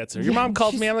default answer. Your mom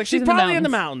calls me. I'm like, she's in the probably in the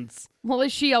mountains. Well,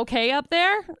 is she okay up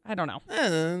there? I don't know.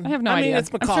 I have no idea. I mean, it's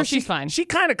McCall. I'm sure she's fine. She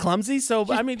kind of clumsy, so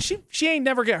I mean, she ain't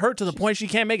never get hurt to the point she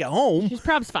can't make it home. She's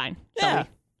prob's fine. Yeah.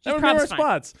 She's That would be my prob's fine.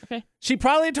 response. Okay. She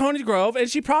probably at Tony Grove, and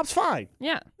she props fine.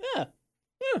 Yeah. Yeah.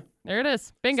 There it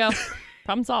is. Bingo.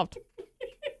 Problem solved.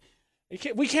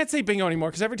 We can't say bingo anymore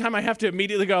because every time I have to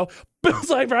immediately go, Bill's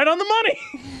like right on the money.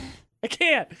 I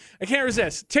can't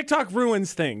resist. TikTok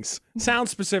ruins things. Sound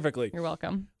specifically. You're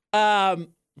welcome.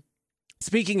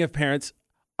 Speaking of parents,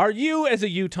 are you as a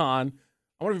Utahn,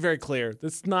 I want to be very clear.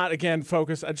 This is not, again,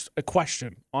 focused, just a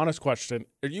question, honest question.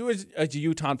 Are you as a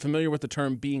Utahn familiar with the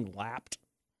term being lapped?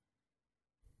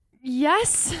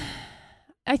 Yes.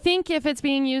 I think if it's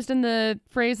being used in the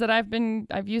phrase that I've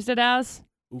used it as.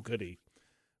 Ooh, goody.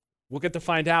 We'll get to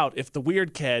find out if the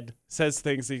weird kid says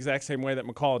things the exact same way that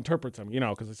McCall interprets them,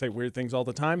 because I say weird things all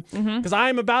the time. Because I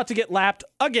am about to get lapped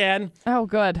again. Oh,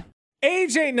 good.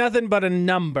 Age ain't nothing but a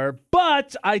number,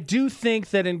 but I do think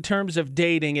that in terms of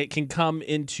dating, it can come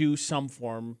into some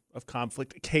form of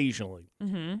conflict occasionally.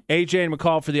 AJ and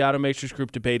McCall for the Automatrix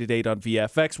Group debate at 8 on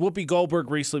VFX. Whoopi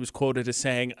Goldberg recently was quoted as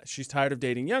saying she's tired of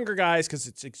dating younger guys because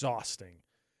it's exhausting.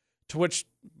 To which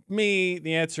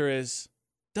the answer is,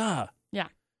 duh. Yeah.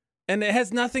 And it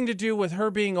has nothing to do with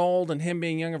her being old and him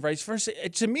being young or vice versa.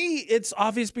 To me, it's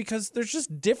obvious because there's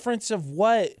just difference of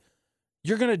what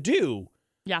you're going to do.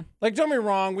 Yeah. Like, don't get me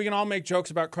wrong, we can all make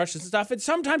jokes about crushes and stuff, and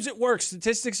sometimes it works.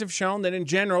 Statistics have shown that in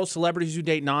general, celebrities who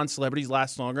date non-celebrities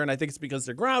last longer, and I think it's because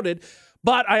they're grounded.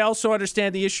 But I also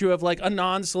understand the issue of, like, a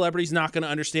non-celebrity's not going to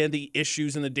understand the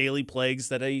issues and the daily plagues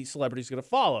that a celebrity's going to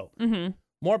follow.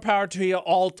 More power to you,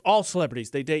 all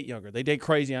celebrities. They date younger. They date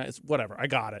crazy. It's whatever. I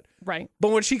got it. Right.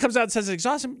 But when she comes out and says it's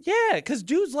exhausting, yeah, because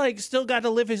dude's, like, still got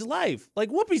to live his life. Like,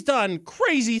 Whoopi's done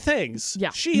crazy things. Yeah.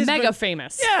 She has mega been,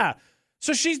 famous. Yeah.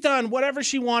 So she's done whatever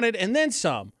she wanted and then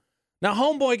some. Now,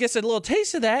 homeboy gets a little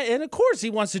taste of that, and of course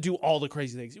he wants to do all the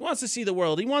crazy things. He wants to see the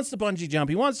world. He wants to bungee jump.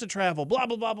 He wants to travel, blah,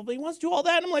 blah, blah, blah, blah. He wants to do all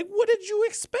that. And I'm like, what did you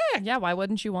expect? Yeah, why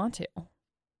wouldn't you want to?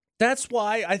 That's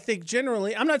why I think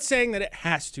generally, I'm not saying that it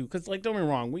has to, because, like, don't get me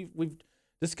wrong. We've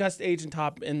discussed age and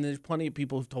top, and there's plenty of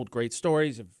people who've told great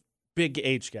stories of big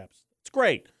age gaps. It's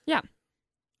great. Yeah.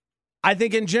 I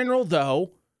think in general,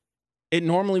 though, it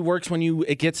normally works when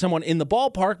it gets someone in the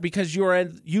ballpark because you're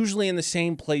usually in the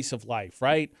same place of life,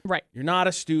 right? Right. You're not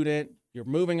a student. You're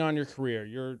moving on your career.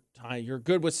 You're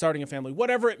good with starting a family.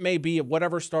 Whatever it may be,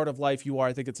 whatever start of life you are,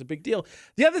 I think it's a big deal.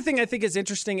 The other thing I think is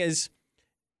interesting is,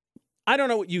 I don't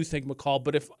know what you think, McCall,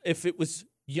 but if it was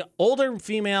older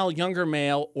female, younger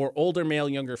male, or older male,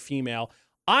 younger female,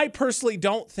 I personally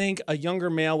don't think a younger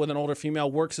male with an older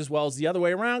female works as well as the other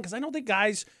way around because I don't think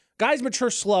guys mature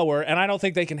slower, and I don't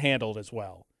think they can handle it as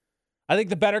well. I think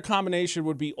the better combination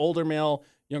would be older male,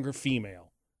 younger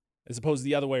female, as opposed to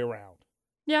the other way around.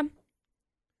 Yeah.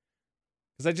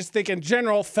 Because I just think in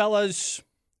general, fellas,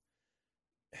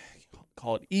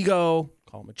 call it ego,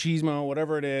 call it machismo,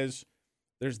 whatever it is,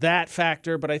 there's that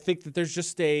factor, but I think that there's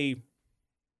just I don't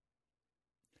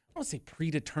want to say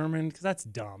predetermined, because that's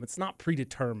dumb. It's not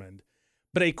predetermined.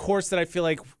 But a course that I feel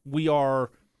like we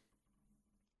are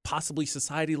possibly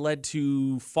society led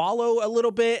to follow a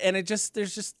little bit, and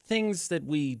there's just things that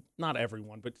not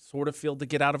everyone, but sort of feel to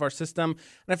get out of our system.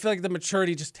 And I feel like the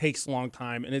maturity just takes a long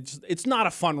time, and it's not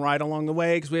a fun ride along the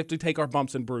way because we have to take our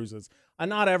bumps and bruises.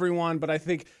 Not everyone, but I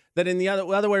think that in the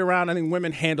other way around, I think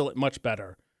women handle it much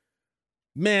better.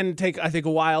 Men take, I think,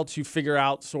 a while to figure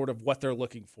out sort of what they're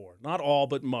looking for. Not all,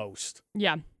 but most.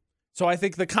 Yeah. So I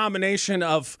think the combination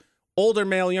of older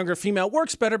male, younger female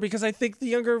works better because I think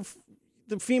the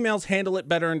the females handle it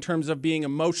better in terms of being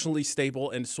emotionally stable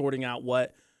and sorting out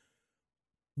what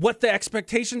the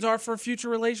expectations are for a future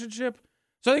relationship.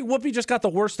 So I think Whoopi just got the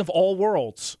worst of all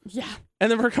worlds. Yeah. And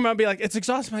then her come out and be like, it's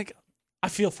exhausting. I'm like, I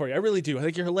feel for you. I really do. I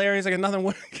think you're hilarious. I got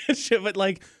nothing against shit, but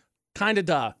like, kind of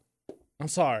duh. I'm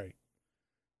sorry.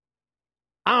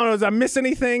 I don't know. Does I miss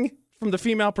anything from the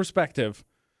female perspective?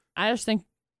 I just think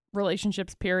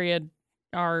relationships, period,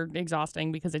 are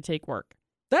exhausting because they take work.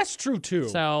 That's true too.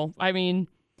 So, I mean,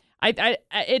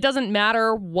 it doesn't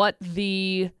matter what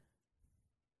the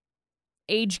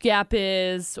age gap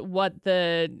is, what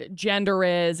the gender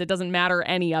is. It doesn't matter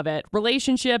any of it.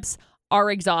 Relationships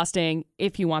are exhausting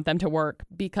if you want them to work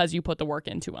because you put the work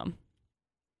into them.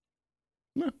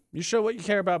 Yeah, you show what you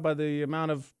care about by the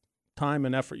amount of time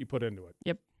and effort you put into it.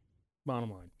 Yep.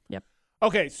 Bottom line. Yep.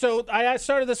 Okay, so I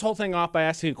started this whole thing off by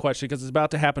asking a question because it's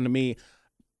about to happen to me.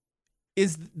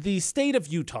 Is the state of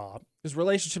Utah, because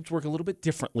relationships work a little bit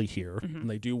differently here than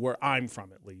they do where I'm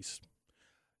from, at least.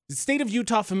 Is the state of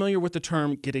Utah familiar with the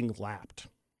term getting lapped?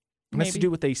 It has to do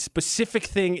with a specific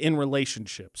thing in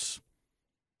relationships.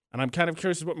 And I'm kind of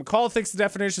curious what McCall thinks the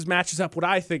definition matches up what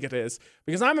I think it is,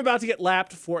 because I'm about to get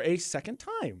lapped for a second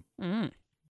time.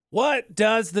 What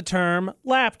does the term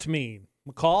lapped mean?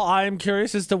 McCall, I'm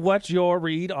curious as to what your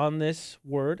read on this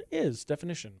word is,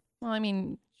 definition. Well, I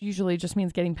mean, usually it just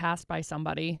means getting passed by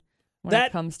somebody when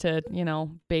it comes to,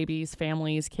 babies,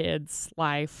 families, kids,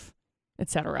 life,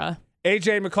 etc.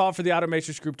 AJ and McCall for the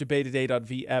Automatrix Group debate at 8 on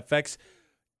VFX.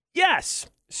 Yes.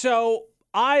 So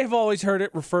I have always heard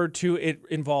it referred to, it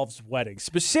involves weddings.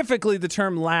 Specifically, the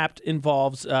term lapped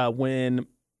involves when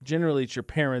generally it's your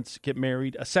parents get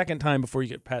married a second time before you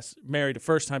get married a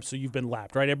first time, so you've been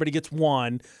lapped, right? Everybody gets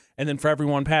one, and then for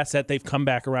everyone past that, they've come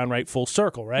back around, right? Full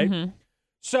circle, right? Mm-hmm.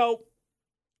 So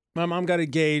my mom got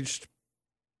engaged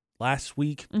last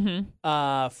week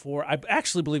for, I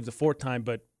actually believe, the fourth time,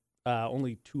 but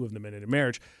only 2 of them in a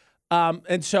marriage.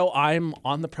 And so I'm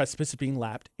on the precipice of being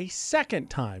lapped a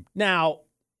second time. Now,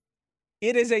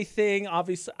 it is a thing,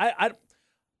 obviously. I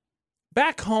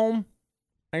back home,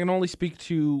 I can only speak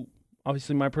to,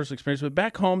 obviously, my personal experience. But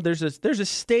back home, there's a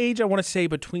stage, I want to say,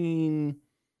 between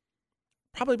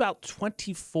probably about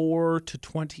 24 to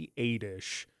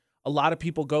 28-ish. A lot of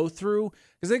people go through,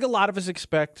 because I think a lot of us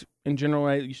expect, in general,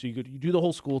 right, so you do the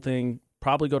whole school thing,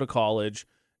 probably go to college,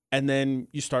 and then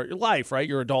you start your life, right?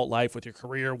 Your adult life with your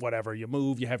career, whatever. You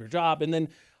move, you have your job. And then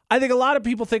I think a lot of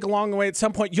people think along the way, at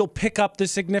some point, you'll pick up the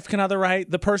significant other, right?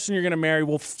 The person you're going to marry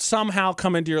will somehow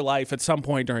come into your life at some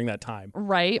point during that time.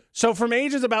 Right. So from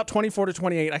ages about 24 to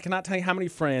 28, I cannot tell you how many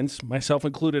friends, myself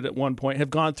included at one point, have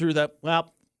gone through that,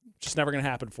 well, just never going to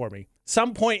happen for me.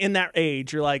 Some point in that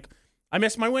age, you're like, I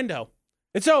missed my window.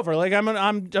 It's over. Like I'm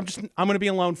going to be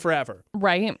alone forever.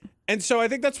 Right. And so I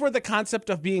think that's where the concept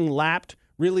of being lapped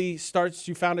really starts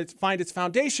to find its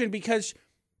foundation, because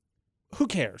who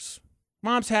cares?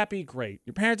 Mom's happy, great.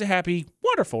 Your parents are happy,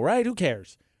 wonderful, right? Who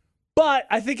cares? But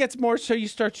I think it's more so you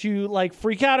start to like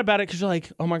freak out about it because you're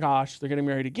like, oh my gosh, they're getting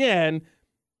married again.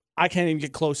 I can't even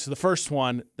get close to the first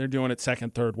one. They're doing it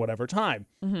second, third, whatever time.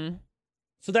 Mm-hmm.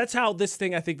 So that's how this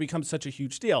thing, I think, becomes such a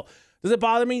huge deal. Does it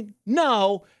bother me?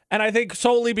 No. And I think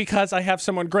solely because I have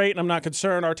someone great and I'm not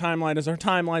concerned. Our timeline is our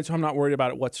timeline, so I'm not worried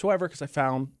about it whatsoever because I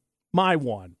found my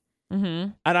one.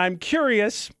 Mm-hmm. And I'm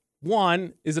curious,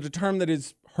 one, is it a term that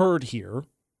is heard here?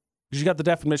 Because you got the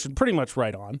definition pretty much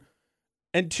right on.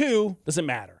 And 2, does it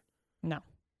matter? No.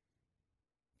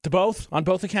 To both? On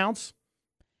both accounts?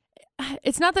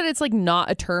 It's not that it's like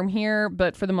not a term here,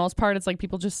 but for the most part, it's like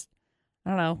people just, I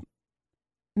don't know.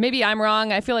 Maybe I'm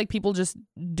wrong. I feel like people just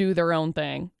do their own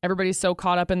thing. Everybody's so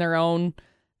caught up in their own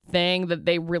thing that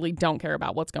they really don't care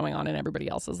about what's going on in everybody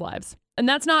else's lives. And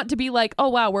that's not to be like, oh,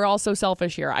 wow, we're all so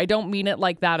selfish here. I don't mean it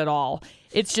like that at all.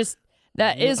 It's just,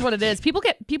 that is what it is. People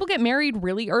get married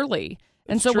really early.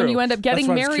 And it's so true. When you end up getting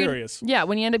married,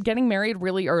 when you end up getting married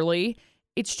really early,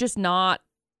 it's just not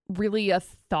really a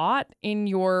thought in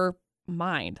your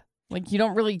mind. Like you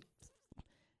don't really,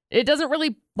 it doesn't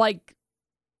really like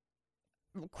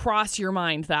cross your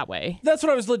mind that way. That's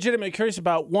what I was legitimately curious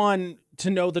about. One, to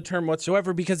know the term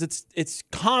whatsoever, because it's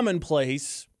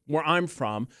commonplace where I'm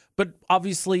from, but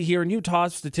obviously here in Utah,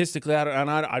 statistically,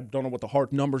 I don't know what the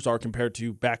hard numbers are compared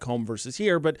to back home versus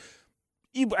here, but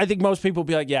I think most people will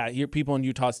be like, yeah, here people in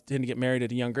Utah tend to get married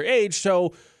at a younger age,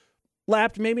 so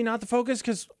lapped, maybe not the focus,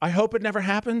 because I hope it never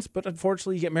happens, but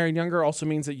unfortunately you get married younger also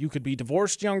means that you could be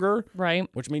divorced younger, right?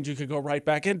 Which means you could go right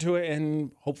back into it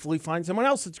and hopefully find someone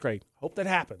else that's great. Hope that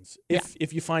happens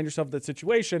if you find yourself in that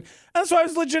situation. And that's why I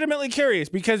was legitimately curious,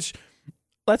 because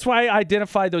that's why I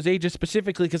identified those ages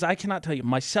specifically, because I cannot tell you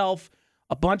myself,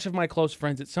 a bunch of my close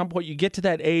friends, at some point you get to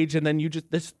that age and then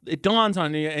it dawns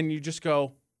on you and you just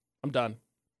go, I'm done.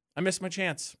 I missed my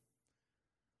chance.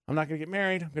 I'm not going to get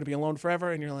married. I'm going to be alone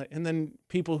forever. And you're like, and then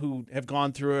people who have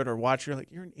gone through it or watch, you're like,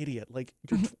 you're an idiot. Like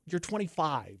you're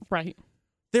 25. Right.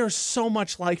 There's so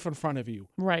much life in front of you.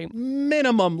 Right.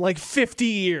 Minimum like 50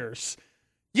 years.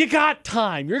 You got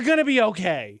time. You're going to be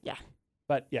okay. Yeah.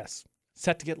 But yes,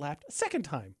 set to get lapped a second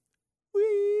time.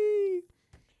 Whee!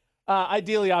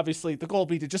 Ideally, obviously, the goal would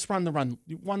be to just run the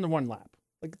one lap.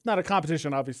 Like, it's not a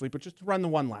competition, obviously, but just run the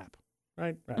one lap.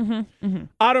 Right?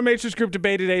 Automatrix Group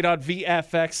Debate at 8 on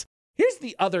VFX. Here's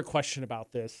the other question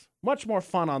about this. Much more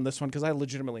fun on this one because I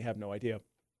legitimately have no idea.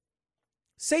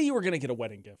 Say you were going to get a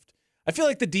wedding gift. I feel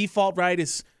like the default, right,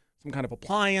 is some kind of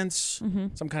appliance,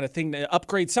 some kind of thing to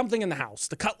upgrade something in the house,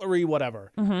 the cutlery,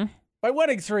 whatever. By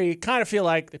wedding 3, kind of feel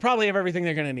like they probably have everything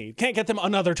they're going to need. Can't get them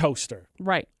another toaster.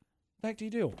 Right. What the heck do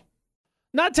you do?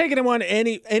 Not taking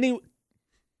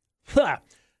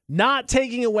not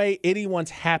taking away anyone's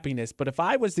happiness, but if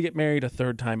I was to get married a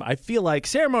third time, I feel like,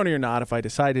 ceremony or not, if I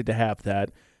decided to have that,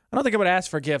 I don't think I would ask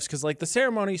for gifts because, like, the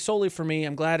ceremony solely for me,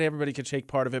 I'm glad everybody could take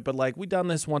part of it, but, like, we've done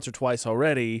this once or twice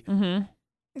already.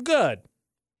 Good.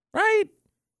 Right?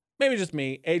 Maybe just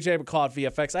me. AJ McCall at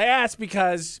VFX. I asked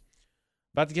because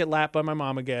about to get lapped by my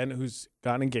mom again, who's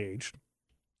gotten engaged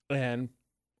and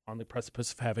on the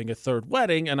precipice of having a third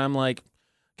wedding, and I'm like,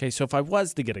 okay, so if I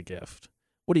was to get a gift,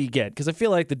 what do you get? Because I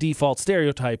feel like the default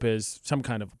stereotype is some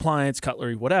kind of appliance,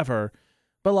 cutlery, whatever.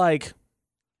 But like,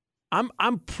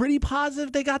 I'm pretty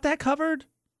positive they got that covered.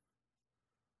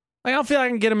 Like, I don't feel like I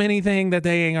can get them anything that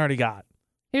they ain't already got.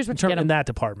 Here's what you get them. In that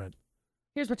department.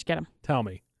 Here's what you get them. Tell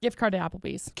me. Gift card to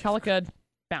Applebee's. Call it good.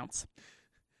 Bounce.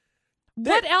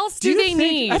 What else do they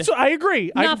need? That's what, I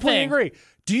agree. Nothing. I completely agree.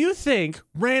 Do you think,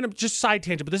 just side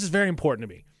tangent, but this is very important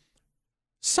to me.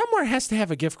 Somewhere has to have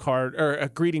a gift card or a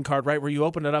greeting card, right, where you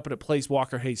open it up and it plays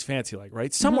Walker Hayes Fancy Like,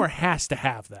 right? Somewhere has to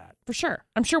have that. For sure.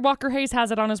 I'm sure Walker Hayes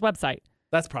has it on his website.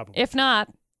 That's probably. If not,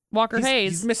 Walker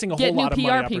Hayes, he's missing a get whole lot of new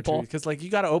money PR people. Because, like, you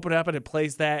got to open it up and it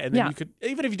plays that. And then you could,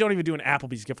 even if you don't even do an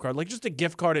Applebee's gift card, like just a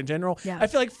gift card in general, I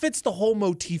feel like fits the whole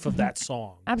motif of that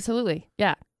song. Absolutely.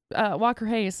 Yeah. Walker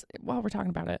Hayes, while we're talking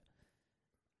about it,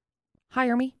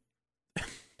 hire me.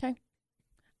 Okay.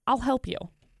 I'll help you.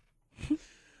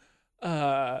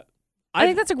 I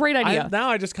think that's a great idea. Now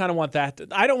I just kind of want that.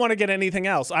 I don't want to get anything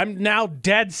else. I'm now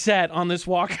dead set on this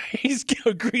Walker Hayes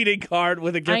greeting card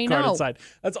with a gift card inside.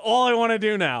 That's all I want to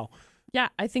do now. Yeah,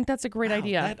 I think that's a great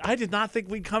idea. I did not think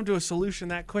we'd come to a solution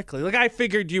that quickly. Like, I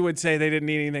figured you would say they didn't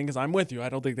need anything because I'm with you. I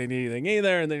don't think they need anything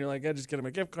either. And then you're like, I just get them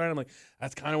a gift card. I'm like,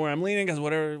 that's kind of where I'm leaning because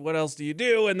what else do you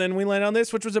do? And then we land on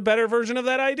this, which was a better version of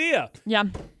that idea. Yeah.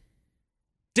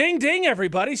 Ding, ding,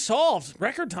 everybody. Solved.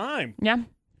 Record time. Yeah.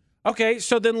 Okay,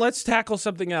 so then let's tackle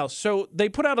something else. So they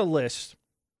put out a list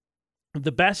of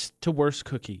the best to worst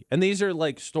cookie. And these are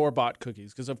like store-bought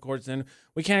cookies because, of course, then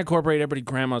we can't incorporate everybody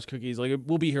grandma's cookies. Like,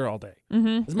 we'll be here all day.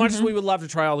 As much as we would love to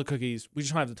try all the cookies, we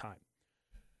just don't have the time.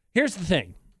 Here's the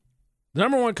thing. The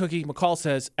number one cookie, McCall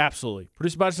says, absolutely.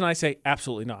 Producer Budge and I say,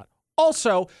 absolutely not.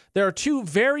 Also, there are two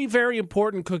very, very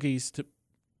important cookies to, I'm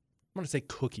going to say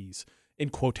cookies in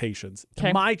quotations,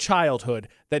 to my childhood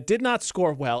that did not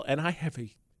score well, and I have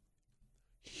a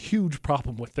huge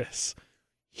problem with this.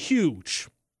 Huge.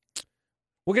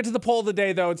 We'll get to the poll of the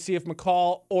day, though, and see if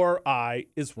McCall or I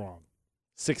is wrong.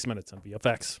 6 minutes on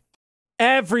VFX.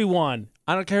 Everyone,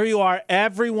 I don't care who you are,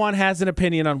 everyone has an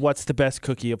opinion on what's the best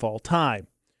cookie of all time.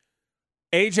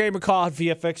 AJ McCall at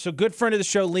VFX, so good friend of the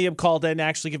show, Liam, called in to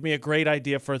actually give me a great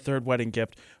idea for a third wedding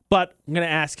gift. But I'm going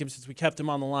to ask him, since we kept him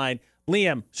on the line,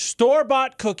 Liam,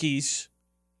 store-bought cookies,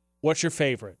 what's your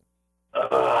favorite?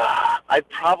 I'd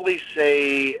probably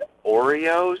say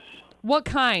Oreos. What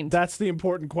kind? That's the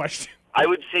important question. I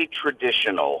would say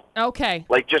traditional. Okay.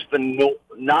 Like just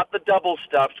not the double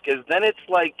stuffed, because then it's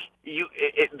like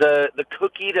the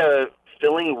cookie to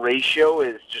filling ratio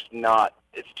is just not.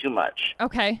 It's too much.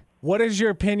 Okay. What is your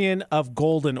opinion of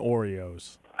golden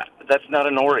Oreos? That's not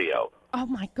an Oreo. Oh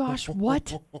my gosh!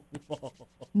 What?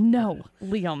 No,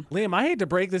 Liam. Liam, I hate to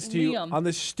break this to you on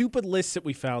this stupid list that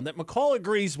we found that McCall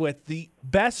agrees with. The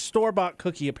best store-bought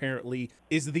cookie apparently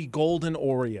is the golden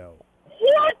Oreo.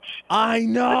 What? I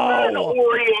know. That's not an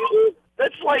Oreo.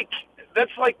 That's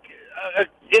like.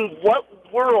 In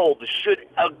what world should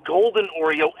a golden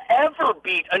Oreo ever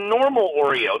beat a normal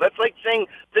Oreo? That's like saying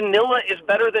vanilla is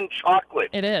better than chocolate.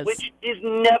 It is, which is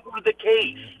never the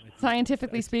case.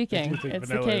 Scientifically speaking, it's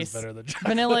the case.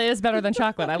 Vanilla is better than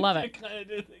chocolate. I love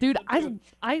it. Dude,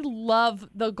 I love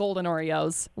the golden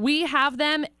Oreos. We have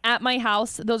them at my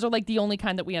house. Those are like the only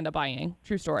kind that we end up buying.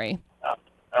 True story.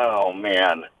 Oh,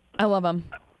 man. I love them.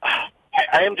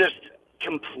 I am just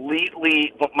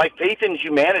completely. My faith in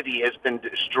humanity has been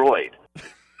destroyed.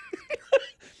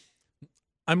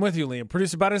 I'm with you, Liam.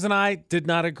 Producer Butters and I did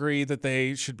not agree that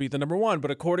they should be the number one, but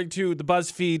according to the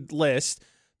BuzzFeed list,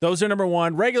 those are number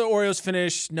one. Regular Oreos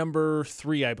finished number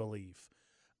 3, I believe.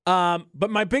 But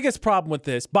my biggest problem with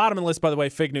this, bottom of the list, by the way,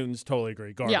 Fig Newtons, totally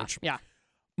agree. Garbage. Yeah.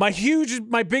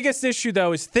 My biggest issue,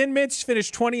 though, is Thin Mints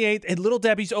finished 28th and Little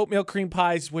Debbie's oatmeal cream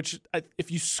pies, which if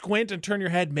you squint and turn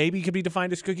your head, maybe could be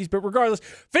defined as cookies. But regardless,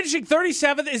 finishing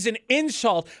 37th is an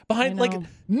insult behind, like,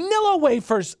 Nilla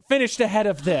Wafers finished ahead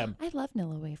of them. I love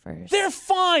Nilla Wafers. They're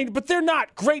fine, but they're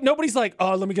not great. Nobody's like,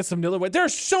 oh, let me get some Nilla Wafers. There are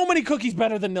so many cookies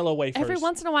better than Nilla Wafers. Every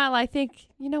once in a while, I think,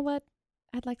 you know what?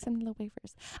 I'd like some Nilla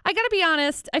Wafers. I got to be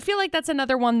honest. I feel like that's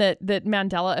another one that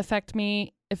Mandela affected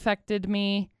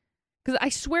me. Because I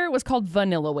swear it was called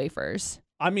vanilla wafers.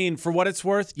 I mean, for what it's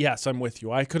worth, yes, I'm with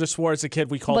you. I could have swore as a kid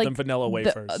we called them vanilla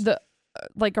wafers.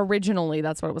 Like originally,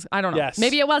 that's what it was. I don't know. Yes.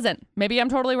 Maybe it wasn't. Maybe I'm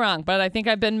totally wrong. But I think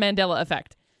I've been Mandela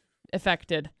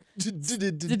affected.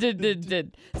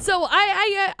 So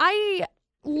I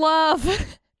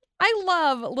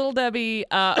love Little Debbie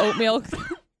oatmeal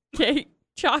cake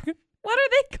chocolate. What are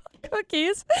they called?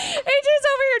 Cookies. AJ's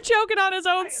over here choking on his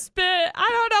own spit. I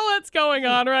don't know what's going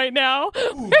on right now.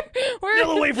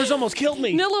 Nilla Wafers almost killed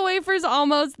me. Nilla Wafers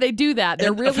almost. They do that.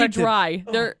 They're really affected. Dry.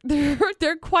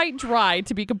 They're quite dry,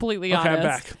 to be completely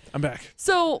honest. Okay, I'm back.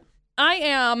 So I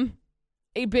am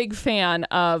a big fan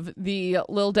of the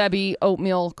Little Debbie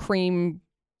oatmeal cream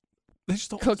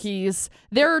cookies.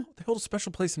 They hold a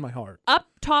special place in my heart. Up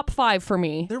top 5 for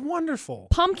me. They're wonderful.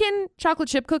 Pumpkin chocolate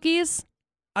chip cookies.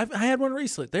 I had one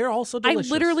recently. They're also delicious.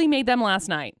 I literally made them last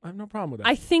night. I have no problem with that.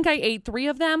 I think I ate 3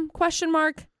 of them, ?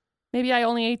 Maybe I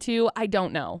only ate 2. I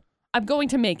don't know. I'm going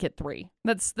to make it 3.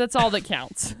 That's all that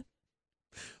counts.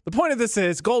 The point of this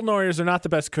is Golden Oreos are not the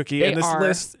best cookie, and this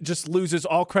list just loses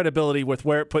all credibility with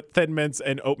where it put Thin Mints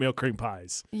and oatmeal cream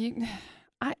pies.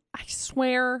 I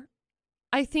swear,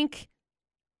 I think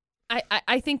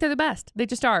they're the best. They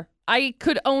just are. I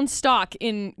could own stock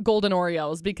in Golden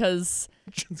Oreos because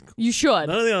you should. None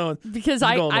of the other ones. Because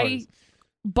I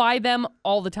buy them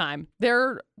all the time.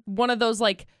 They're one of those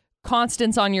like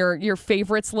constants on your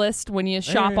favorites list when you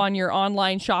shop on your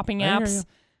online shopping apps.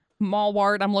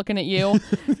 Malwart, I'm looking at you.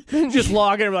 Just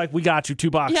log in and be like, we got you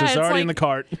 2 boxes. Yeah, already like, in the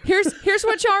cart. Here's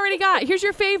what you already got. Here's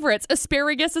your favorites.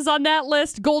 Asparagus is on that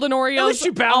list. Golden Oreos at least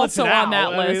you balance also it out. On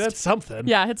that list. I mean, that's something.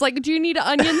 Yeah, it's like, do you need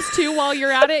onions too while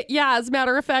you're at it? Yeah, as a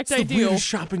matter of fact, it's I the do. Weirdest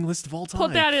shopping list of all time.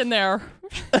 Put that in there.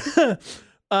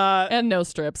 And no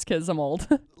strips because I'm old.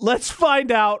 Let's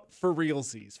find out for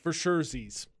realsies, for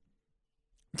surezies.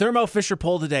 Thermo Fisher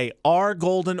poll today. Are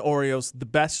Golden Oreos the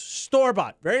best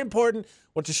store-bought? Very important.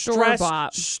 Want to stress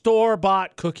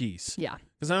store-bought cookies. Yeah.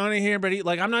 Because I don't want to hear anybody,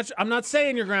 like, I'm not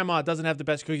saying your grandma doesn't have the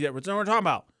best cookies ever. That's not what we're talking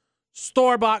about.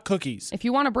 Store-bought cookies. If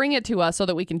you want to bring it to us so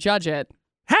that we can judge it.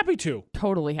 Happy to.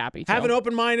 Totally happy to. Have an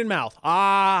open mind and mouth.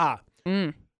 Are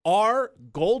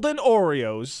Golden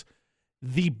Oreos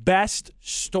the best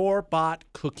store-bought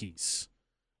cookies?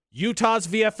 Utah's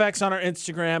VFX on our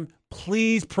Instagram.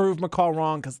 Please prove McCall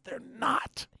wrong because they're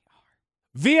not.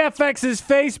 VFX's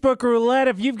Facebook roulette.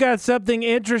 If you've got something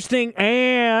interesting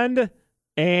and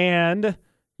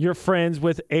you're friends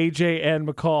with AJ and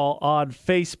McCall on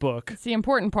Facebook. It's the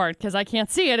important part because I can't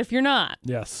see it if you're not.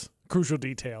 Yes. Crucial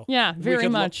detail. Yeah, very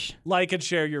much. Like and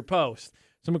share your post.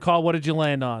 So McCall, what did you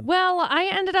land on? Well, I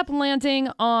ended up landing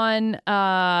on,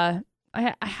 I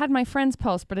had my friend's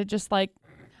post, but it just like,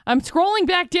 I'm scrolling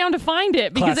back down to find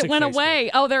it because Classic it went Facebook.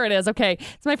 away. Oh, there it is. Okay.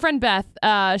 It's my friend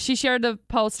Beth. She shared a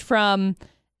post from,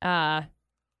 I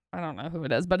don't know who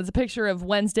it is, but it's a picture of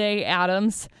Wednesday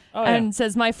Addams and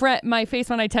says, my face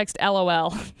when I text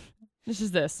LOL. This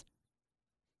is this.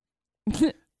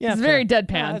 Yeah, it's very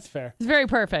deadpan. Yeah, that's fair. It's very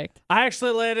perfect. I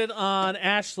actually landed on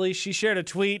Ashley. She shared a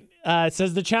tweet. It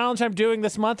says, the challenge I'm doing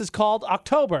this month is called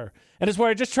October. And it's where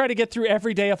I just try to get through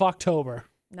every day of October.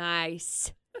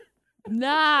 Nice.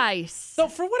 Nice. So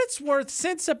for what it's worth,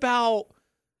 since about,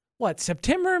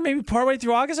 September, maybe partway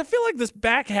through August, I feel like this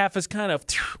back half is kind of...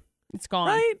 It's gone.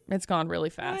 Right? It's gone really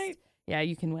fast. Right? Yeah,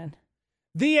 you can win.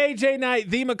 The AJ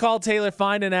Knight, the McCall Taylor.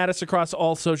 Find and add us across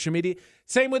all social media.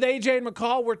 Same with AJ and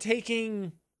McCall. We're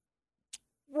taking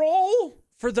roll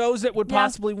for those that would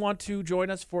possibly want to join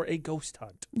us for a ghost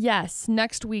hunt. Yes,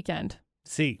 next weekend.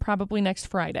 Probably next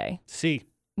Friday.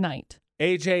 Night.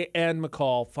 AJ and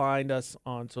McCall. Find us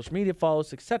on social media, follow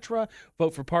us, etc.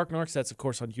 Vote for Park Norks. That's, of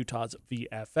course, on Utah's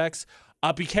VFX.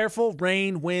 Be careful.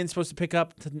 Rain, wind, supposed to pick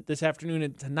up this afternoon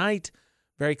and tonight.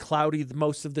 Very cloudy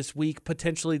most of this week.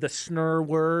 Potentially the snur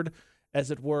word,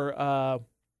 as it were,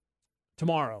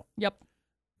 tomorrow. Yep.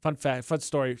 Fun fact, fun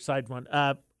story, side one.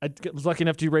 I was lucky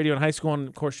enough to do radio in high school, and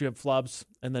of course you have flubs.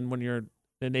 And then when you're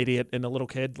an idiot and a little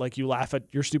kid, like you laugh at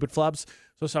your stupid flubs.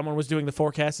 So someone was doing the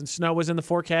forecast, and snow was in the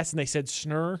forecast, and they said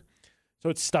snur. So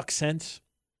it stuck since.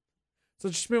 So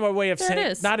it's just been my way of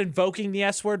saying, not invoking the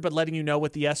S word, but letting you know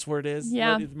what the S word is.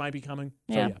 Yeah. What it might be coming.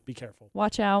 So Yeah. be careful.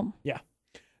 Watch out. Yeah.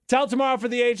 Till tomorrow for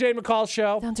the AJ McCall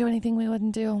Show. Don't do anything we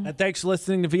wouldn't do. And thanks for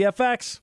listening to VFX.